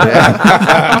penis.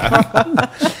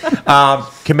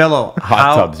 Camilo,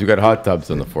 Hot tubs. You got hot tubs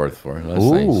on the 4th floor. That's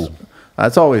nice.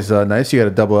 That's always nice. You got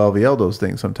to double LVL those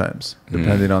things sometimes,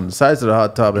 depending on the size of the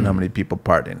hot tub and how many people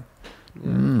parting.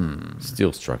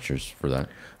 Steel structures for that.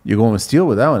 You're going with steel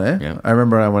with that one, eh? Yeah. I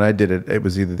remember when I did it, it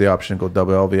was either the option to go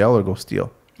double LVL or go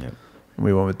steel. Yeah. And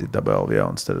we went with the double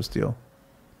LVL instead of steel.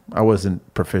 I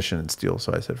wasn't proficient in steel,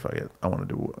 so I said, fuck it. I want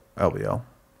to do LVL.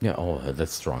 Yeah. Oh,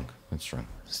 that's strong. That's strong.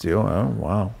 Steel? Oh,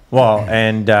 wow. well,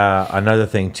 and another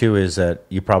thing too is that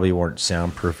you probably weren't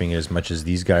soundproofing as much as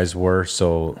these guys were,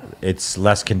 so it's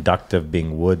less conductive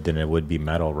being wood than it would be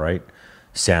metal, right?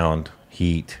 Sound,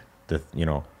 heat,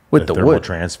 With the thermal wood.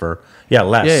 transfer. Yeah,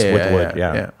 less with wood.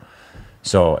 Yeah. yeah.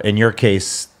 So in your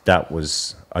case, that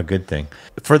was a good thing.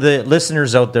 For the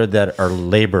listeners out there that are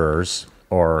laborers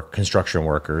or construction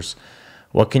workers,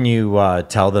 what can you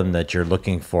tell them that you're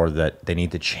looking for that they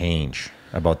need to change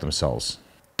about themselves?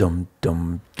 Dum,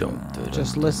 dum, dum.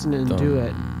 Just listen and do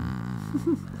it.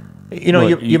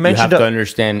 You You mentioned have to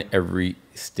understand every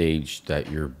stage that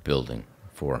you're building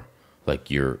for. Like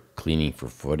you're cleaning for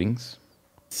footings.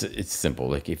 It's simple.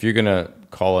 Like if you're gonna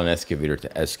call an excavator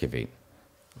to excavate,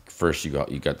 first you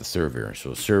got the surveyor.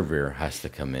 So a surveyor has to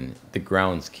come in. The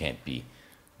grounds can't be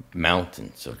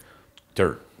mountains of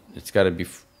dirt. It's got to be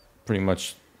pretty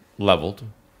much leveled,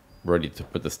 ready to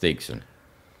put the stakes in.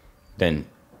 Then,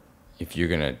 if you're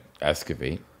gonna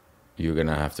excavate, you're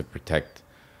gonna have to protect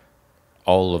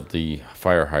all of the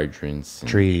fire hydrants, and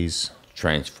trees.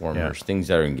 transformers, things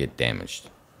that are gonna get damaged.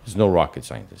 There's no rocket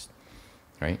scientist,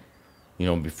 right?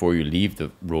 Before you leave,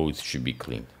 the roads should be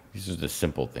cleaned. These are the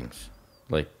simple things.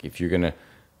 Like if you're gonna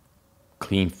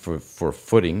clean for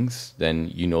footings,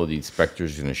 then the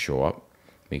inspector's gonna show up,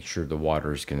 make sure the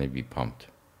water is gonna be pumped.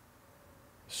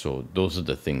 So those are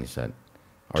the things that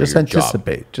are Just your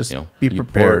anticipate. job. Just be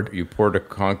prepared. You pour the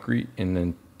concrete, and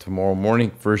then tomorrow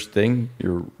morning, first thing,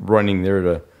 you're running there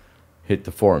to hit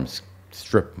the forms,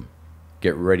 strip them,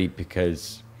 get ready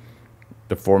because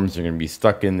the forms are going to be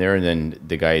stuck in there, and then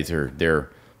the guys are there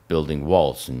building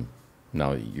walls, and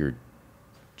now you're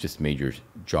just made your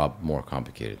job more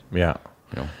complicated. Yeah.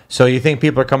 So you think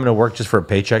people are coming to work just for a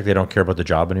paycheck? They don't care about the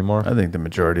job anymore? I think the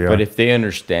majority are. But if they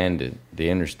understand it,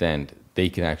 they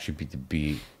can actually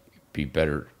be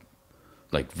better,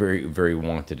 like very, very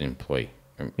wanted employee.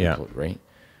 Yeah. Right?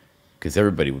 Because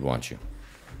everybody would want you.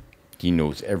 He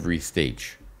knows every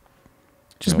stage.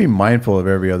 Just be mindful of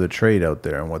every other trade out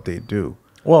there and what they do.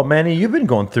 Well, Manny, you've been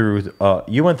going through,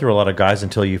 you went through a lot of guys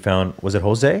until you found, was it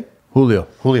Jose?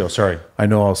 Julio, sorry. I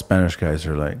know all Spanish guys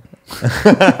are like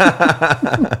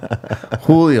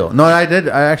Julio. No, I did.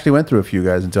 I actually went through a few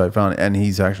guys until I found it, and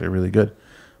he's actually really good.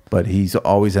 But he's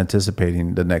always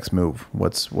anticipating the next move.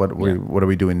 What are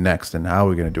we doing next, and how are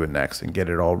we going to do it next, and get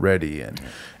it all ready. And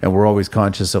we're always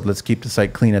conscious of let's keep the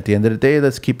site clean at the end of the day.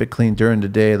 Let's keep it clean during the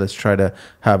day. Let's try to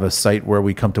have a site where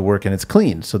we come to work and it's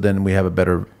clean. So then we have a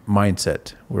better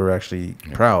mindset. We're actually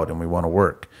proud and we want to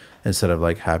work instead of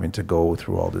like having to go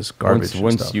through all this garbage.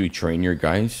 Once you train your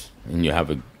guys and you have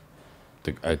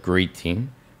a great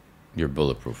team, you're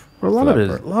bulletproof. Well, a lot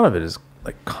of it is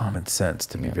like common sense,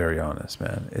 to be very honest,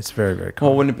 man. It's very, very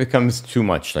common. Well, when it becomes too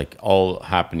much, like all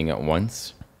happening at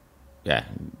once,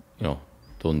 they'll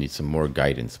need some more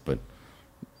guidance. But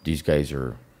these guys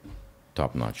are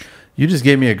top notch. You just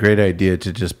gave me a great idea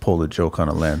to just pull the joke on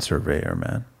a land surveyor,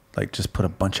 man. Like, just put a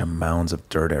bunch of mounds of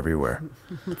dirt everywhere.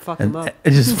 Fuck him up.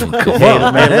 And just fuck him Hey,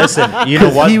 up, man, listen, you know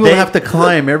what? He will have to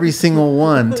climb every single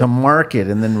one to mark it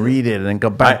and then read it and then go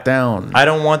back down. I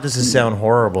don't want this to sound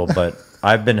horrible, but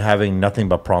I've been having nothing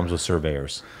but problems with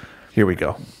surveyors. Here we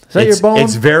go. Is that your bone?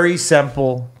 It's very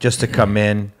simple just to come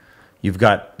in. You've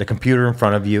got the computer in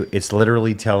front of you. It's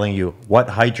literally telling you what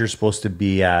height you're supposed to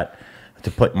be at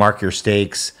to mark your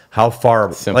stakes, how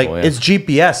far. Simple, yeah. It's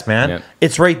GPS, man. Yeah.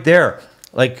 It's right there.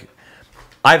 Like,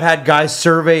 I've had guys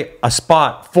survey a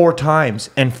spot 4 times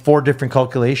and 4 different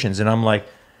calculations, and I'm like,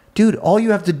 dude, all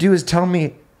you have to do is tell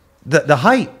me the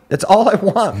height. That's all I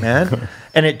want, man.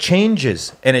 And it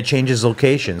changes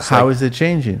locations. How is it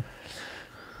changing?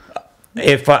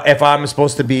 If I'm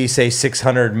supposed to be, say,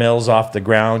 600 mils off the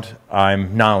ground,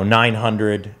 I'm now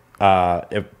 900.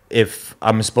 If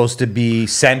I'm supposed to be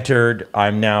centered,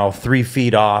 I'm now 3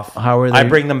 feet off. How are I they-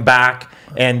 bring them back,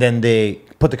 and then they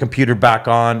put the computer back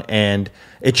on, and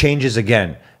it changes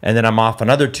again. And then I'm off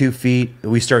another 2 feet.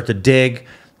 We start to dig.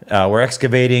 We're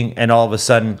excavating, and all of a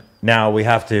sudden, now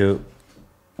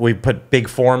we put big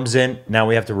forms in. Now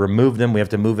we have to remove them. We have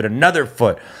to move it another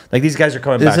foot. Like, these guys are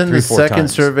coming back 3-4 Isn't the times. second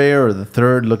surveyor or the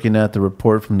third looking at the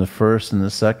report from the first and the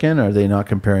second? Are they not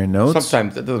comparing notes?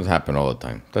 Sometimes that doesn't happen all the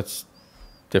time. That's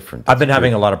different. I've been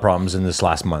having a lot of problems in this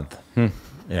last month. Hmm.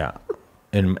 Yeah.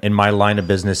 In my line of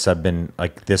business, I've been,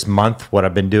 like, this month, what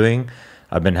I've been doing,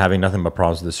 I've been having nothing but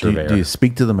problems with the surveyor. Do you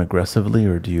speak to them aggressively,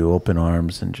 or do you open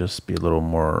arms and just be a little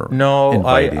more No,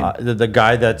 inviting? the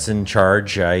guy that's in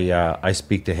charge, I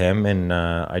speak to him, and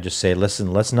I just say,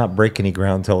 listen, let's not break any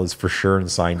ground until it's for sure and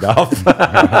signed off.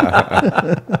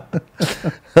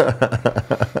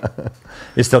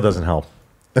 It still doesn't help.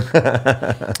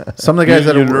 Some of the guys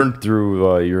you that are learn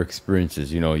through your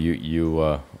experiences. You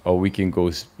know, a weekend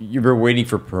goes. You were waiting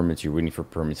for permits. You're waiting for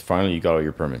permits. Finally, you got all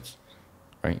your permits,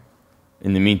 right?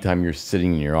 In the meantime, you're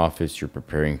sitting in your office. You're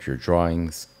preparing your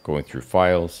drawings, going through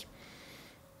files,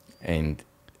 and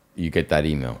you get that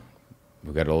email.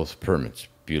 We got all those permits.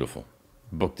 Beautiful.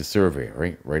 Book the survey,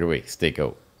 right away. Stake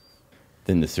out.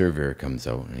 Then the surveyor comes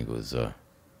out and he goes,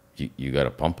 "You got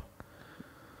a pump?"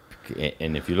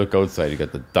 And if you look outside, you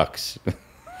got the ducks.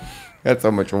 That's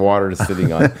how much water is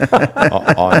sitting on this.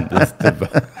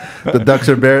 the ducks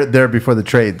are there before the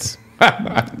trades.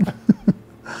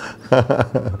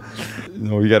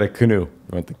 No, you got a canoe. You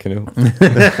want the canoe?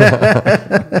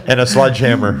 And a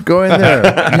sledgehammer. Go in there.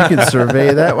 You can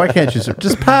survey that. Why can't you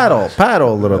just paddle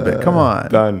a little bit? Come on.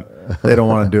 Done. They don't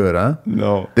want to do it, huh?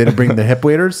 No. They didn't bring the hip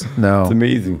waders? No. It's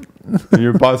amazing. And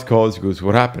your boss calls, he goes,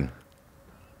 "What happened?"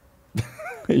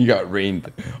 You got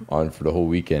rained on for the whole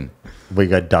weekend. We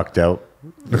got ducked out.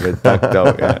 You got ducked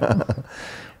out, yeah.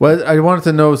 Well, I wanted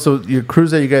to know, so your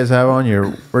crews that you guys have on,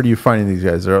 where do you find these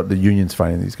guys? The union's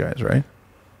finding these guys, right?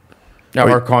 Now,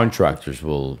 our contractors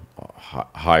will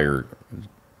hire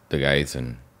the guys,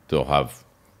 and they'll have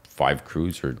 5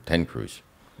 crews or 10 crews.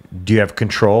 Do you have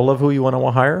control of who you want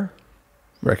to hire?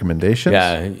 Recommendations?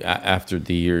 Yeah, after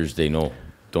the years, they know.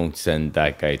 Don't send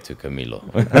that guy to Camilo.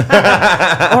 Or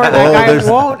that guy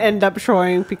won't end up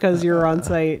showing because you're on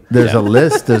site. There's a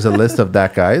list. There's a list of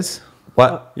that guys.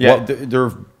 What? Yeah, What, their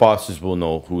bosses will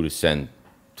know who to send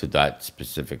to that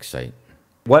specific site.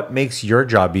 what makes your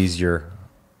job easier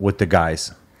with the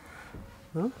guys?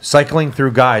 Cycling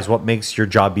through guys, what makes your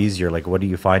job easier? Like, what are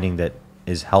you finding that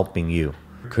is helping you?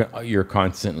 You're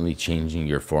constantly changing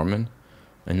your foreman,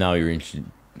 and now you're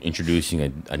introducing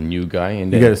a new guy,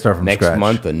 and then gotta start from next scratch.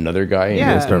 month another guy, and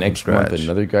Yeah. then Start from next month scratch.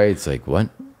 another guy. It's like, what?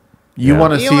 You Yeah.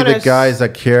 want to You see wanna the guys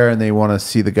that care, and they want to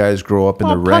see the guys grow up in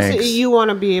the Plus, ranks. you want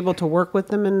to be able to work with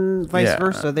them and vice Yeah.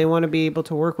 versa. They want to be able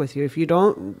to work with you. If you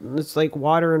don't, it's like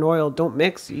water and oil. Don't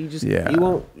mix. You just Yeah.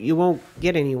 you won't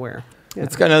get anywhere. Yeah.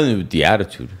 It's got nothing to do with the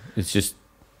attitude. It's just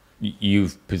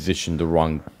you've positioned the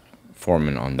wrong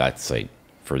foreman on that site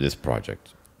for this project.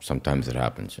 Sometimes it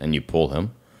happens, and you pull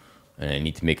him, and I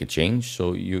need to make a change,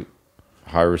 so you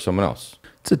hire someone else.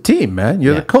 It's a team, man.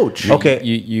 You're the coach. Okay.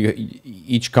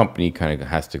 Each company kind of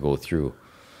has to go through.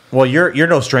 Well, you're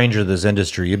no stranger to this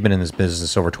industry. You've been in this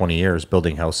business over 20 years,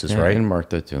 building houses, right? And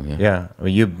Marta too. Yeah. Yeah. I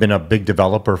mean, you've been a big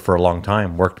developer for a long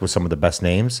time, worked with some of the best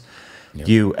names.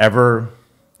 Do you ever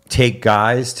take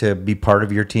guys to be part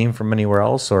of your team from anywhere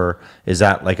else, or is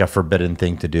that like a forbidden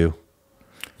thing to do?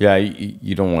 Yeah,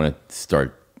 you don't want to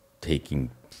start taking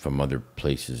from other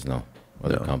places,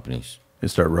 other companies. You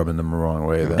start rubbing them the wrong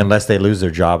way. Then. Unless they lose their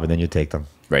job and then you take them.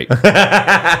 Right.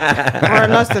 Or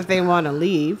unless if they want to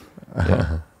leave.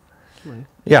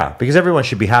 Yeah, because everyone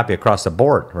should be happy across the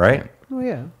board, right? Well,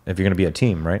 yeah. if you're going to be a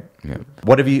team, right? Yeah.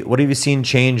 What have you seen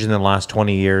change in the last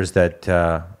 20 years that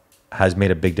has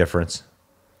made a big difference?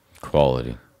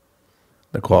 Quality,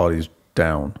 The quality's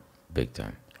down. big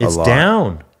time. It's lot.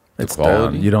 down. It's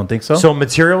quality. down. You don't think so? So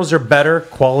materials are better,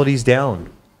 quality's down.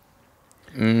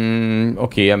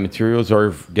 Okay, yeah, materials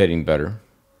are getting better,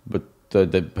 but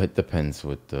it depends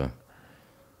with the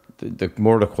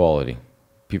more the quality.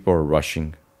 People are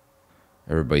rushing.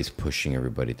 Everybody's pushing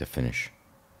everybody to finish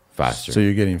faster. So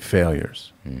you're getting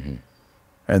failures.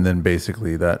 And then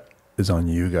basically that is on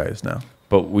you guys now.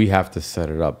 But we have to set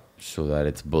it up so that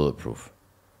it's bulletproof.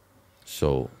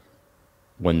 So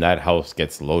when that house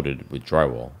gets loaded with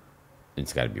drywall,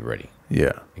 it's got to be ready.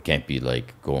 Yeah. It can't be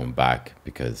like going back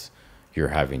because you're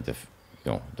having to,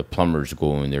 the plumbers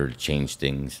go in there to change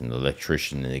things and the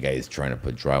electrician and the guy is trying to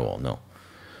put drywall. No,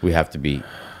 we have to be,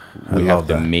 we have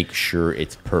to make sure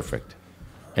it's perfect.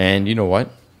 And you know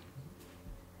what?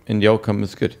 And the outcome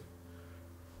is good.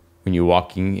 When you're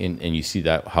walking in and you see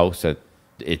that house that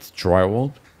it's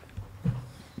drywalled,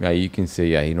 yeah, you can say,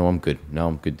 yeah, I'm good. Now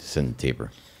I'm good to send the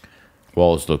taper.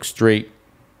 Walls look straight,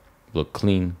 look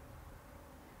clean.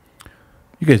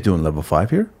 You guys doing level 5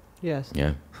 here? Yes.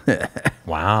 Yeah.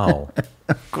 Wow.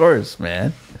 Of course,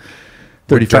 man.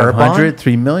 3,500,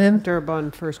 3 million?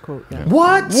 Durabond first quote. Yeah.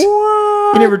 What?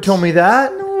 You never told me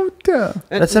that.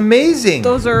 That's amazing.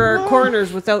 Those are our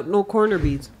corners without no corner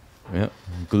beads. Yeah.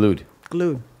 Glued.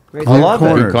 Glued. Right I there. love it. Good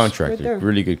Corners. contractor. Right there.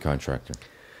 Really good contractor.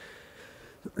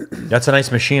 That's a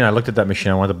nice machine. I looked at that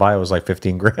machine. I wanted to buy it. It was like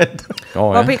 15 grand.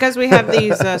 Oh, Well, yeah. because we have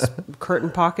these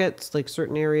curtain pockets, like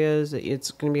certain areas,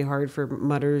 it's going to be hard for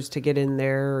mutters to get in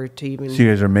there or to even. So you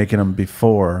guys are making them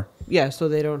before. Yeah, so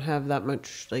they don't have that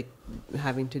much, like,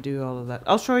 having to do all of that.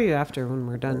 I'll show you after when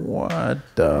we're done. What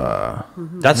the?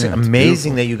 That's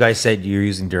amazing that you guys said you're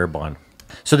using Durabond.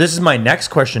 So this is my next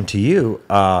question to you.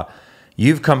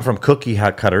 You've come from cookie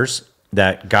cutters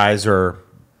that guys are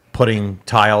putting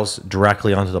tiles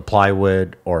directly onto the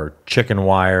plywood or chicken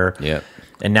wire. Yeah.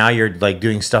 And now you're like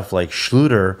doing stuff like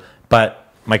Schluter. But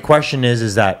my question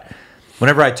is that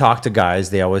whenever I talk to guys,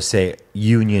 they always say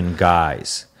union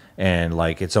guys. And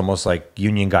like it's almost like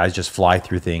union guys just fly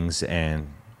through things and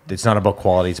it's not about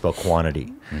quality, it's about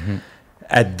quantity.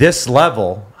 At this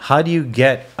level, how do you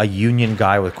get a union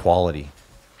guy with quality?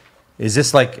 Is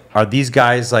this like, are these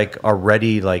guys like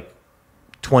already like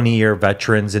 20-year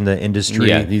veterans in the industry?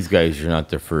 Yeah, these guys are not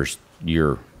their first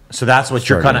year. So that's what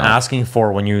you're kind Starting of out. asking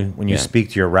for when you Yeah.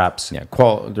 speak to your reps. Yeah,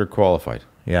 they're qualified.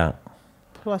 Yeah.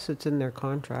 Plus, it's in their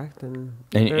contract, and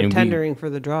And- they're and we- tendering for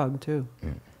the job, too.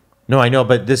 No, I know,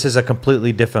 but this is a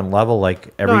completely different level.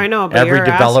 Like every I know, but every you're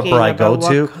developer asking I go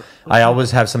about to, what- I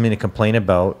always have something to complain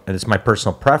about, and it's my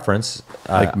personal preference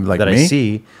Like that I me?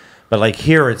 see. But like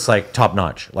here, it's like top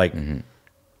notch. Like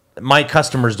my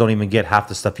customers don't even get half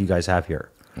the stuff you guys have here.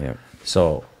 Yeah.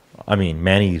 So, I mean,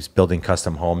 Manny's building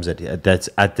custom homes that's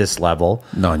at this level,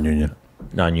 Non-union.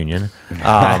 non-union.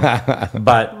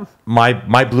 But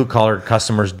my blue collar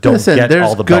customers don't Listen, get there's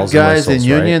all the good bells and guys in whistles,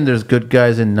 union. right? There's good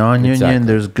guys in non-union. Exactly.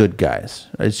 There's good guys.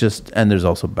 It's just, and there's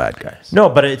also bad guys. No,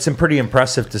 but it's pretty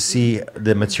impressive to see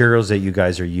the materials that you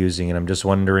guys are using, and I'm just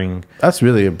wondering. That's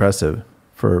really impressive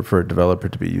for a developer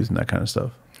to be using that kind of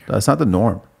stuff. That's not the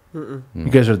norm. You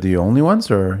guys are the only ones,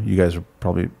 or you guys are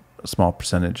probably a small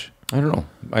percentage? I don't know.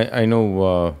 I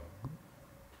know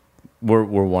we're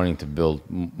wanting to build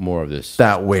more of this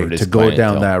That way for this to go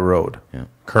down clientele. that road. Yeah.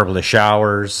 Curbless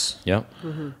showers. Yeah.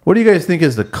 What do you guys think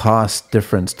is the cost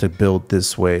difference to build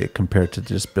this way compared to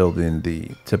just building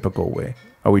the typical way?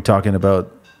 Are we talking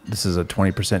about this is a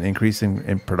 20% increase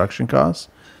in production costs?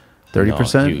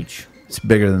 30%? No, huge. It's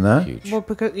bigger than that? Huge. Well,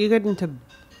 because you get into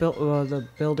the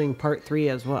building part 3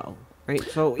 as well, right?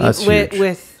 So That's huge.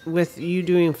 with you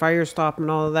doing fire stop and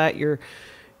all of that, your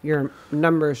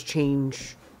numbers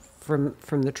change from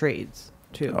the trades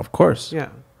too. Of course. Yeah.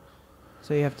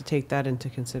 So you have to take that into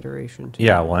consideration too.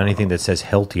 Yeah, well, anything that says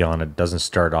Hilti on it doesn't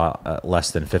start at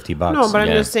less than $50. No, but I'm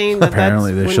Yeah. just saying that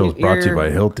Apparently, that's this when show is brought to you by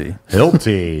you're- Hilti.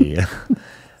 Hilti.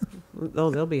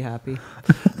 Oh, they'll be happy.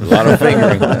 A lot of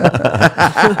fingering. A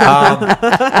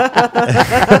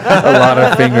lot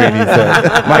of fingering, he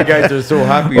said. My guys are so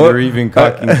happy they're even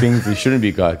cocking things they shouldn't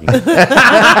be cocking.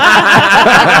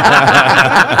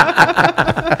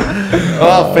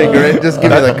 I'll figure it. Just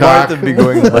give me the cock. Martha be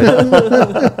going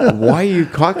like, why are you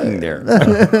cocking there?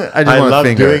 I just I want to love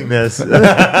finger doing it. this.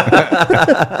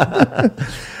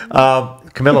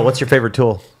 Camilo, what's your favorite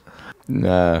tool?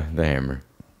 Nah, the hammer.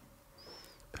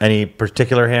 Any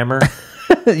particular hammer?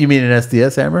 You mean an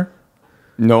SDS hammer?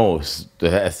 No, the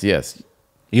SDS.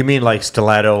 You mean like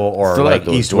stiletto or like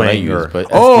Stiletto is east what I wing use, or? but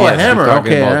Oh, SDS, a hammer. we're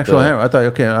talking Okay, an about actual the- hammer. I thought I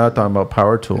was talking about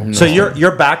power tool. So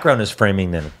your background is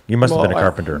framing then. You must have been a Well,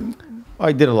 carpenter.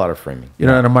 I did a lot of framing.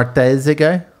 You're not a Martese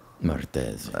guy?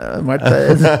 Martez.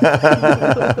 Martese.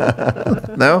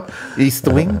 No? East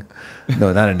wing?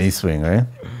 No, not an east wing, right?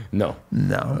 No.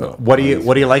 No. What do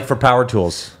you like for power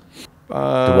tools?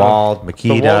 DeWalt,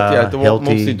 Makita, DeWalt,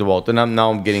 mostly Hilti. DeWalt. And now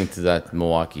I'm getting to that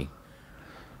Milwaukee.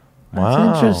 That's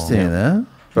Wow. interesting, huh?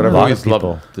 But I've lot always of people.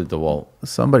 loved the DeWalt.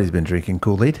 Somebody's been drinking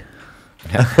Kool-Aid.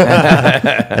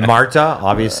 And Marta,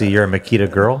 obviously you're a Makita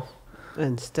girl.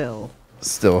 And still.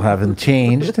 Still haven't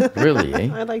changed. Really, eh?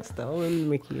 I like Still and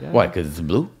Makita. Why? Because it's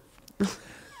blue? It's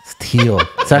teal.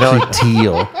 It's actually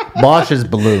teal. Bosch is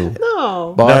blue.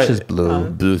 No. Bosch is blue.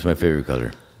 Blue's my favorite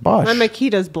color. Bosch. My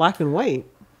Makita's black and white.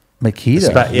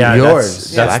 Makita. Yeah,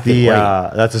 Yours. That's the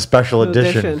that's a special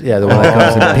edition. Edition. Yeah, the one that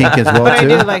comes in pink as well, But I too.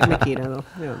 do like Makita, though.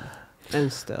 Yeah.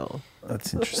 And Still.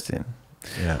 That's interesting.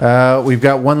 Yeah. We've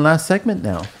got one last segment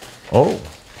now. Oh,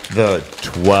 the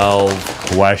 12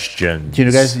 questions. Do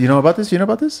you guys, you know about this? You know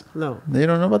about this? No. You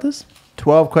don't know about this?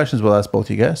 12 questions we'll ask both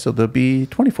you guys, so there'll be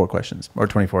 24 questions or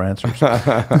 24 answers. All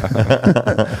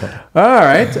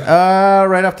right.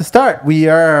 Right off the start,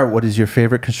 what is your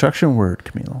favorite construction word,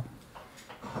 Camilo?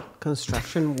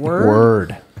 Construction word? Word.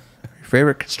 Your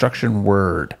favorite construction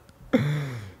word.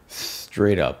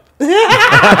 Straight up.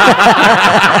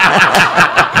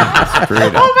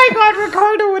 Oh my God,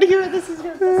 Ricardo would hear this. Is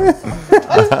what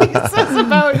it says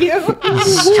about you.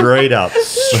 Straight up.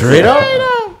 Straight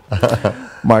up.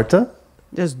 Marta?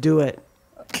 Just do it.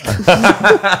 That's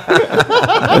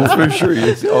for sure.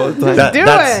 You see all the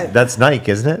time. That's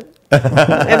Nike, isn't it?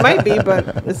 It might be,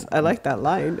 but I like that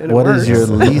line. And What it is works. your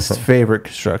least favorite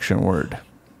construction word?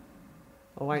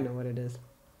 Oh, I know what it is.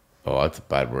 Oh, that's a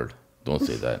bad word. Don't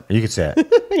say that. You could say it.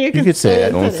 You could say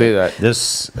it. Don't say that.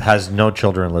 This has no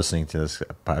children listening to this. It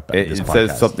This says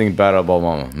podcast. something bad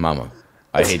about mama.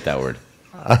 I hate that word.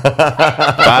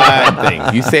 Bad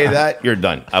thing. You say that, you're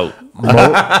done. Out.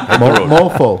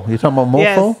 Mofo. You talking about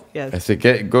mofo? Yes. I say,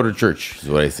 go to church, is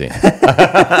what I say.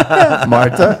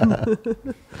 Marta?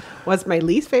 What's my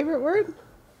least favorite word?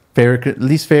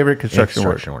 Least favorite construction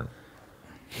word. word.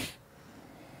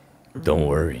 Don't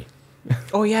worry.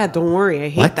 Oh, yeah, don't worry. I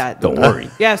hate that. Don't worry.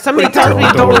 Yeah, somebody tells me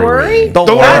don't worry. Don't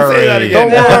Don't worry. say that again.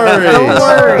 Don't worry. Don't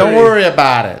worry. Don't worry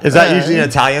about it. Is that usually an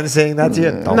Italian saying that to you?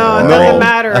 Don't No, it worry. doesn't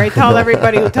matter. I tell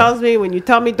everybody who tells me, when you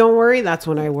tell me don't worry, that's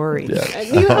when I worry.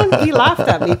 And he laughed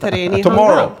at me today. And he hung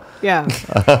Tomorrow. up. Yeah.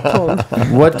 Told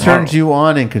him. What turns you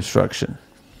on in construction?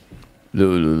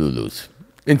 Lose.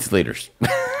 Insulators. Well,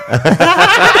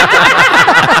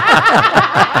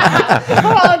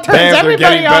 it turns Damn, they're everybody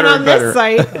getting better on and better. this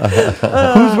site.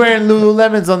 Who's wearing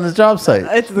Lululemons on this job site?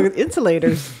 It's the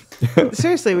insulators.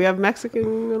 Seriously, we have Mexican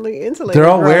insulators. They're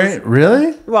all wearing,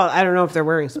 really? Well, I don't know if they're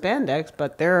wearing spandex,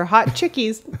 but they're hot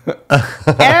chickies.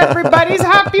 Everybody's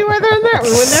happy when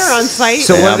they're on site.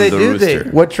 So Yeah, what I'm do they the do? rooster.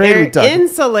 What trade are we They talking?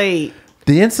 insulate.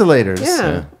 The insulators.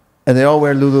 Yeah. And they all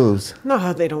wear Lulus.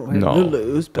 No, they don't wear No,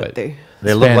 Lulus, but but- they.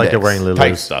 They look like they're Spandex. wearing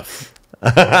Tight Lulus. stuff.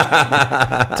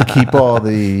 To keep all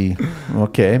the...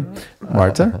 Okay.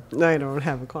 Marta? I don't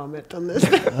have a comment on this.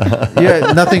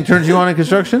 Yeah, nothing turns you on in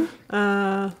construction?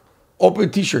 Open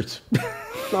t-shirts.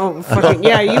 Oh, fucking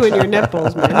yeah! You and your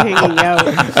nipples, man, hanging out.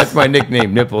 That's my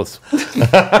nickname, Nipples.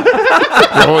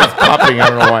 They're always popping. I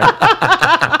don't know why.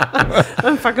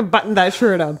 I'm fucking button that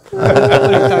shirt up. What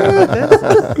are you talking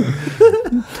about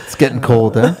this? It's getting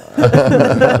cold, eh?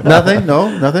 Nothing? No?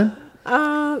 Nothing?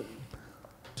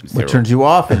 What turns you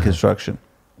off in construction?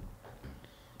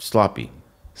 Sloppy.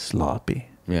 Sloppy.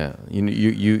 Yeah,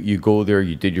 you go there,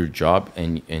 you did your job,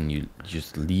 and you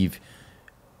just leave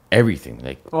everything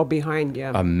like All behind,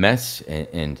 yeah. a mess,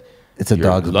 and It's a your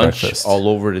dog's lunch breakfast. all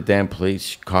over the damn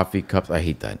place, coffee cups. I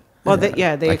hate that. Well, they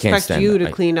I can't expect stand you that.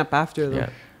 to clean up after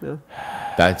them. Yeah.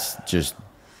 That's just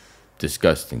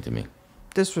disgusting to me.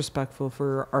 Disrespectful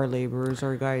for our laborers,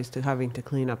 our guys, to having to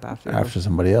clean up after them. After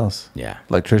somebody else. Yeah.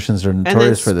 Electricians are And then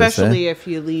notorious for this, especially eh? if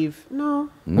you leave. No,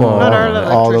 Well, not our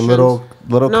all the electricians.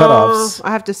 little No, cutoffs.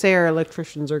 I have to say our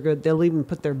electricians are good. They'll even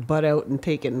put their butt out and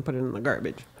take it and put it in the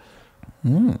garbage.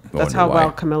 That's Wonder how why.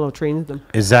 well Camilo trains them.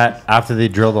 Is that after they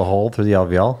drill the hole through the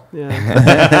LVL? Yeah.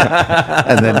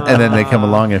 and then they come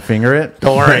along and finger it.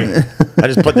 Don't worry. I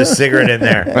just put the cigarette in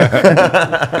there.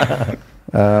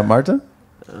 Marta?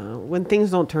 When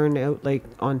things don't turn out like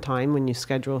on time, when you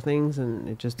schedule things and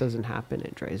it just doesn't happen,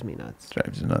 it drives me nuts.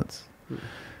 Drives you nuts.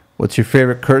 What's your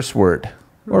favorite curse word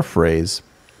or phrase?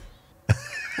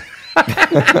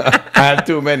 I have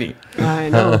too many. I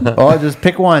know. Oh, just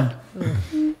pick one.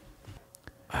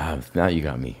 Now you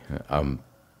got me.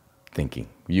 thinking.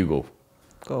 You go.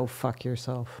 Go fuck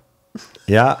yourself.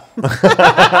 Yeah.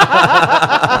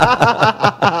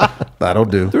 That'll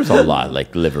do. There's a lot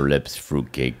like liver lips,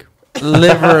 fruitcake.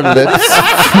 Liver lips.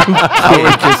 I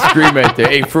would just scream at there,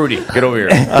 hey, Fruity, get over here.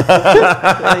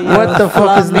 What the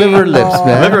fuck is liver lips,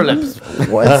 man? Liver lips.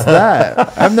 What's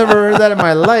that? I've never heard that in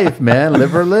my life, man.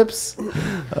 Liver lips.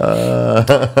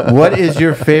 What is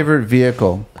your favorite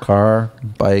vehicle? Car,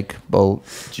 bike, boat,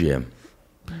 GM.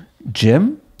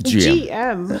 gym?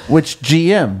 GM. Which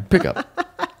GM? Pickup.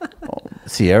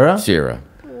 Sierra? Sierra.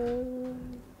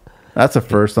 That's a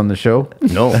first on the show.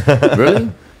 No.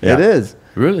 Really? It is.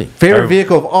 Really? Favorite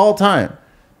vehicle of all time?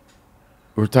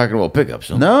 We're talking about pickups.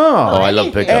 Huh? No. Oh, I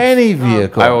love pickups. Any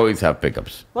vehicle. I always have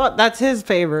pickups. Well, that's his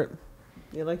favorite.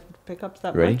 You like pickups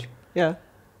that Ready? much? Yeah.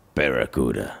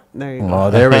 Barracuda. There you go. Oh,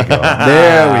 there we go.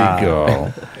 There we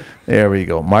go. There we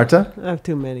go. Marta? I have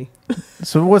too many.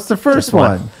 So what's the first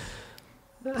one?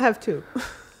 I have two.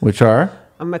 Which are?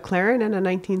 A McLaren and a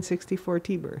 1964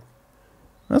 T-Bird.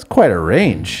 That's quite a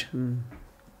range.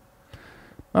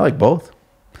 I like both.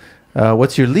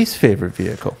 What's your least favorite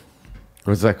vehicle?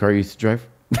 What's that car you used to drive?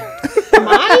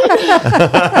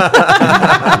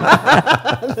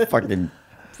 Fucking,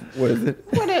 what is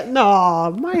it?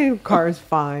 No, my car's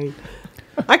fine.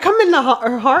 I come in the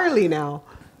Harley now.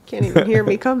 Can't even hear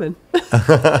me coming.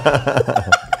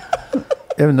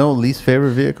 You have no least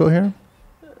favorite vehicle here?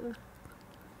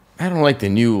 I don't like the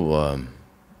new,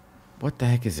 what the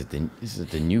heck is it? Is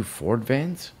it the new Ford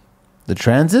vans? The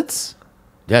Transits?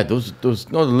 Yeah, those,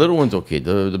 no, the little one's okay.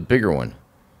 The bigger one.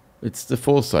 It's the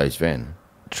full-size van.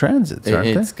 Transits, aren't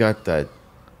they? It's got that,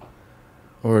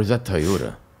 or is that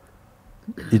Toyota?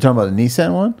 You talking about a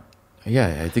Nissan one?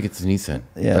 Yeah, I think it's a Nissan.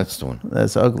 Yeah. That's the one.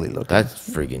 That's ugly looking. That's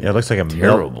friggin' Yeah, it looks like a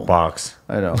terrible milk box.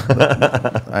 I know.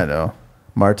 I know.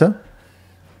 Marta?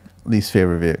 Least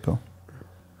favorite vehicle?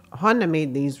 Honda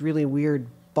made these really weird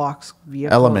box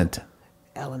vehicles. Element.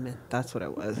 That's what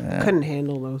it was. Couldn't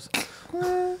handle those.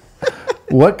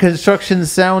 What construction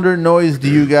sound or noise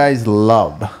do you guys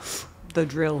love? The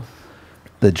drill.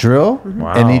 The drill?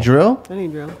 Wow. Any drill? Any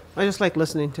drill. I just like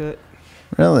listening to it.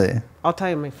 Really? I'll tell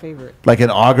you my favorite. Like an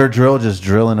auger drill just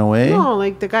drilling away? No,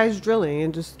 like the guy's drilling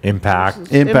and just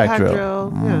Impact. Impact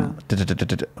drill. Yeah.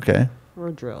 Okay. Or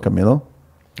drill. Camilo?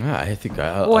 I think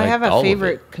I Well, I like have all a of it.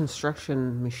 favored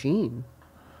construction machine.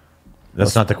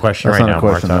 That's not the question That's right not now,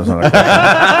 a question. Marta. That's not a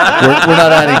question. we're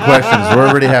not adding questions. We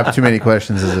already have too many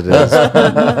questions as it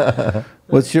is.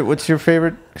 What's your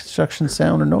favorite construction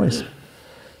sound or noise?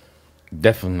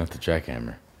 Definitely not the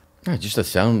jackhammer. No, just the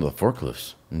sound of the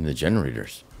forklifts and the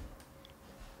generators.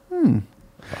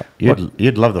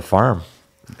 You'd love the farm.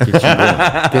 Gets you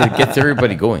going. Gets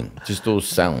everybody going. Just those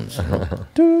sounds. You know?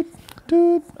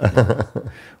 Dude.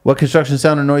 What construction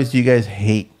sound or noise do you guys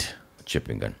hate?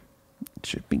 Chipping gun.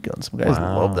 Chipping gun. Some guys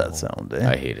love that sound.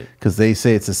 I hate it. Because they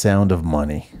say it's a sound of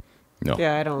money. No.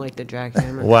 Yeah, I don't like the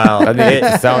jackhammer. Well, I think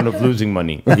it's the sound of losing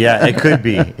money. yeah, it could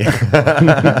be.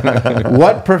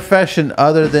 What profession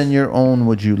other than your own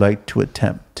would you like to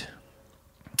attempt?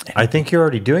 I think you're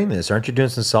already doing this. Aren't you doing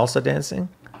some salsa dancing?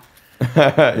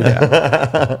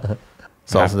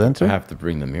 Salsa dancer? I have to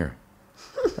bring them here.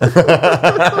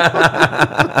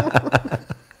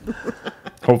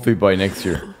 Hopefully by next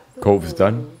year, Cove's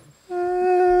done.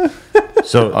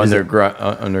 So On is their it-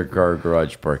 car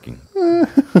garage parking.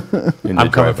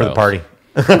 I'm coming for the party.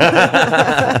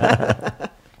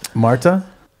 Marta?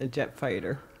 A jet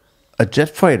fighter. A jet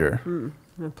fighter.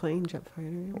 A plane jet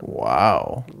fighter.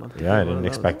 Wow. Yeah, I didn't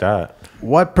expect that.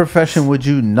 What profession would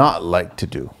you not like to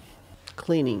do?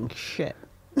 Cleaning shit.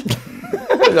 That's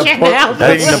I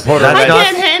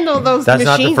can't handle those That's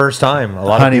not machines. the first time. A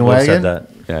lot Honey of people have said wagon?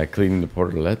 that. Yeah, cleaning the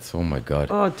portalettes. Oh my god,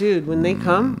 Oh, dude, when they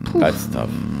come, poof, that's tough.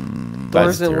 doors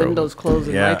That's and terrible. windows close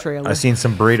in my trailer. I've seen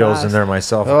some burritos in Fast. there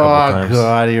myself a couple Oh, times.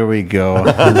 God, here we go.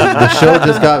 The show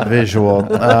just got visual.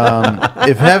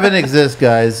 If heaven exists,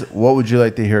 guys, what would you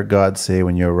like to hear God say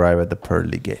when you arrive at the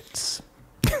pearly gates?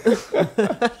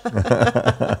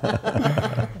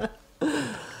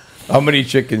 How many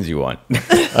chickens you want?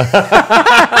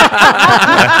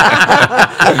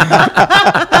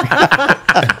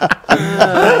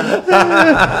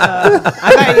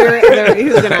 I thought he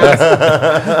was going to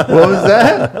ask, What was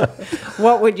that?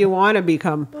 what would you want to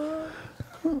become?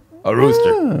 A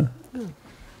rooster.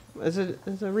 As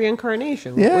a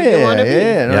reincarnation. Yeah, what would you want to be?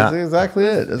 yeah. No, that's Yeah. exactly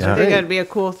it. That's Yeah. I think great. that'd be a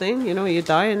cool thing. You know, you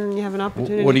die and you have an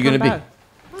opportunity What are you to gonna come be? back.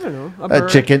 I don't know. A bird.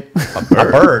 chicken. A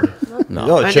bird. No.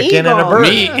 No, a An chicken and a eagle. bird.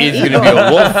 Me is going to be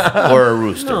a wolf or a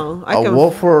rooster. No, I A can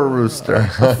wolf or a rooster?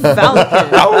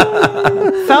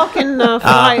 Falcon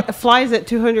flies at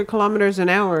 200 kilometers an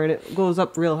hour and it goes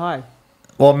up real high.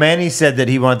 Well, Manny said that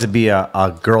he wanted to be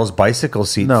a girl's bicycle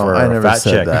seat No, for I a never fat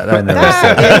said chick. that. I never That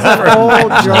said is an old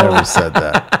I never joke. said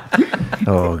that.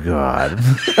 Oh God!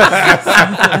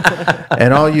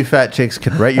 And all you fat chicks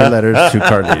can write your letters to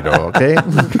Carlito, okay?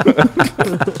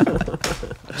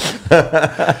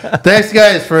 Thanks,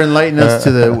 guys, for enlightening us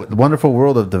to the wonderful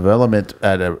world of development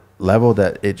at a level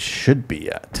that it should be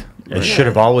at. It should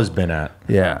have always been at.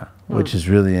 Yeah, which is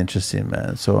really interesting,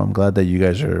 man. So I'm glad that you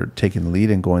guys are taking the lead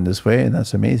and going this way, and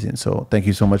that's amazing. So thank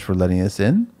you so much for letting us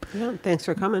in. Yeah, thanks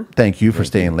for coming. Thank you for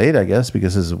staying late, I guess,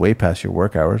 because this is way past your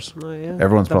work hours. Oh, yeah.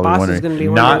 Everyone's The probably boss wondering, is gonna be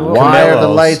not wondering why are the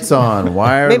Camilo's. lights on?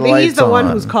 Why are the Maybe lights he's the one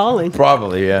on? who's calling.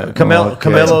 Probably, yeah.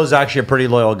 Camilo's actually a pretty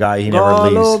loyal guy. He never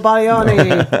Carlo leaves.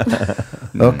 Baiani.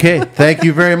 Okay, thank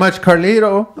you very much,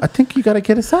 Carlito. I think you got to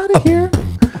get us out of here.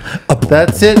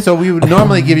 That's it. So we would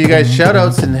normally give you guys shout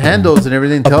outs and handles and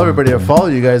everything, tell everybody to follow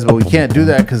you guys, but we can't do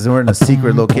that because we're in a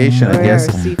secret location, I We are guess.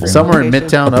 a secret Somewhere location. in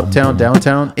Midtown, Uptown,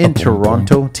 Downtown, in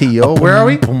Toronto, TO. Where are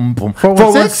we? 416?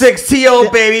 416 TO,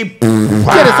 baby.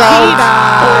 Get us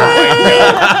out.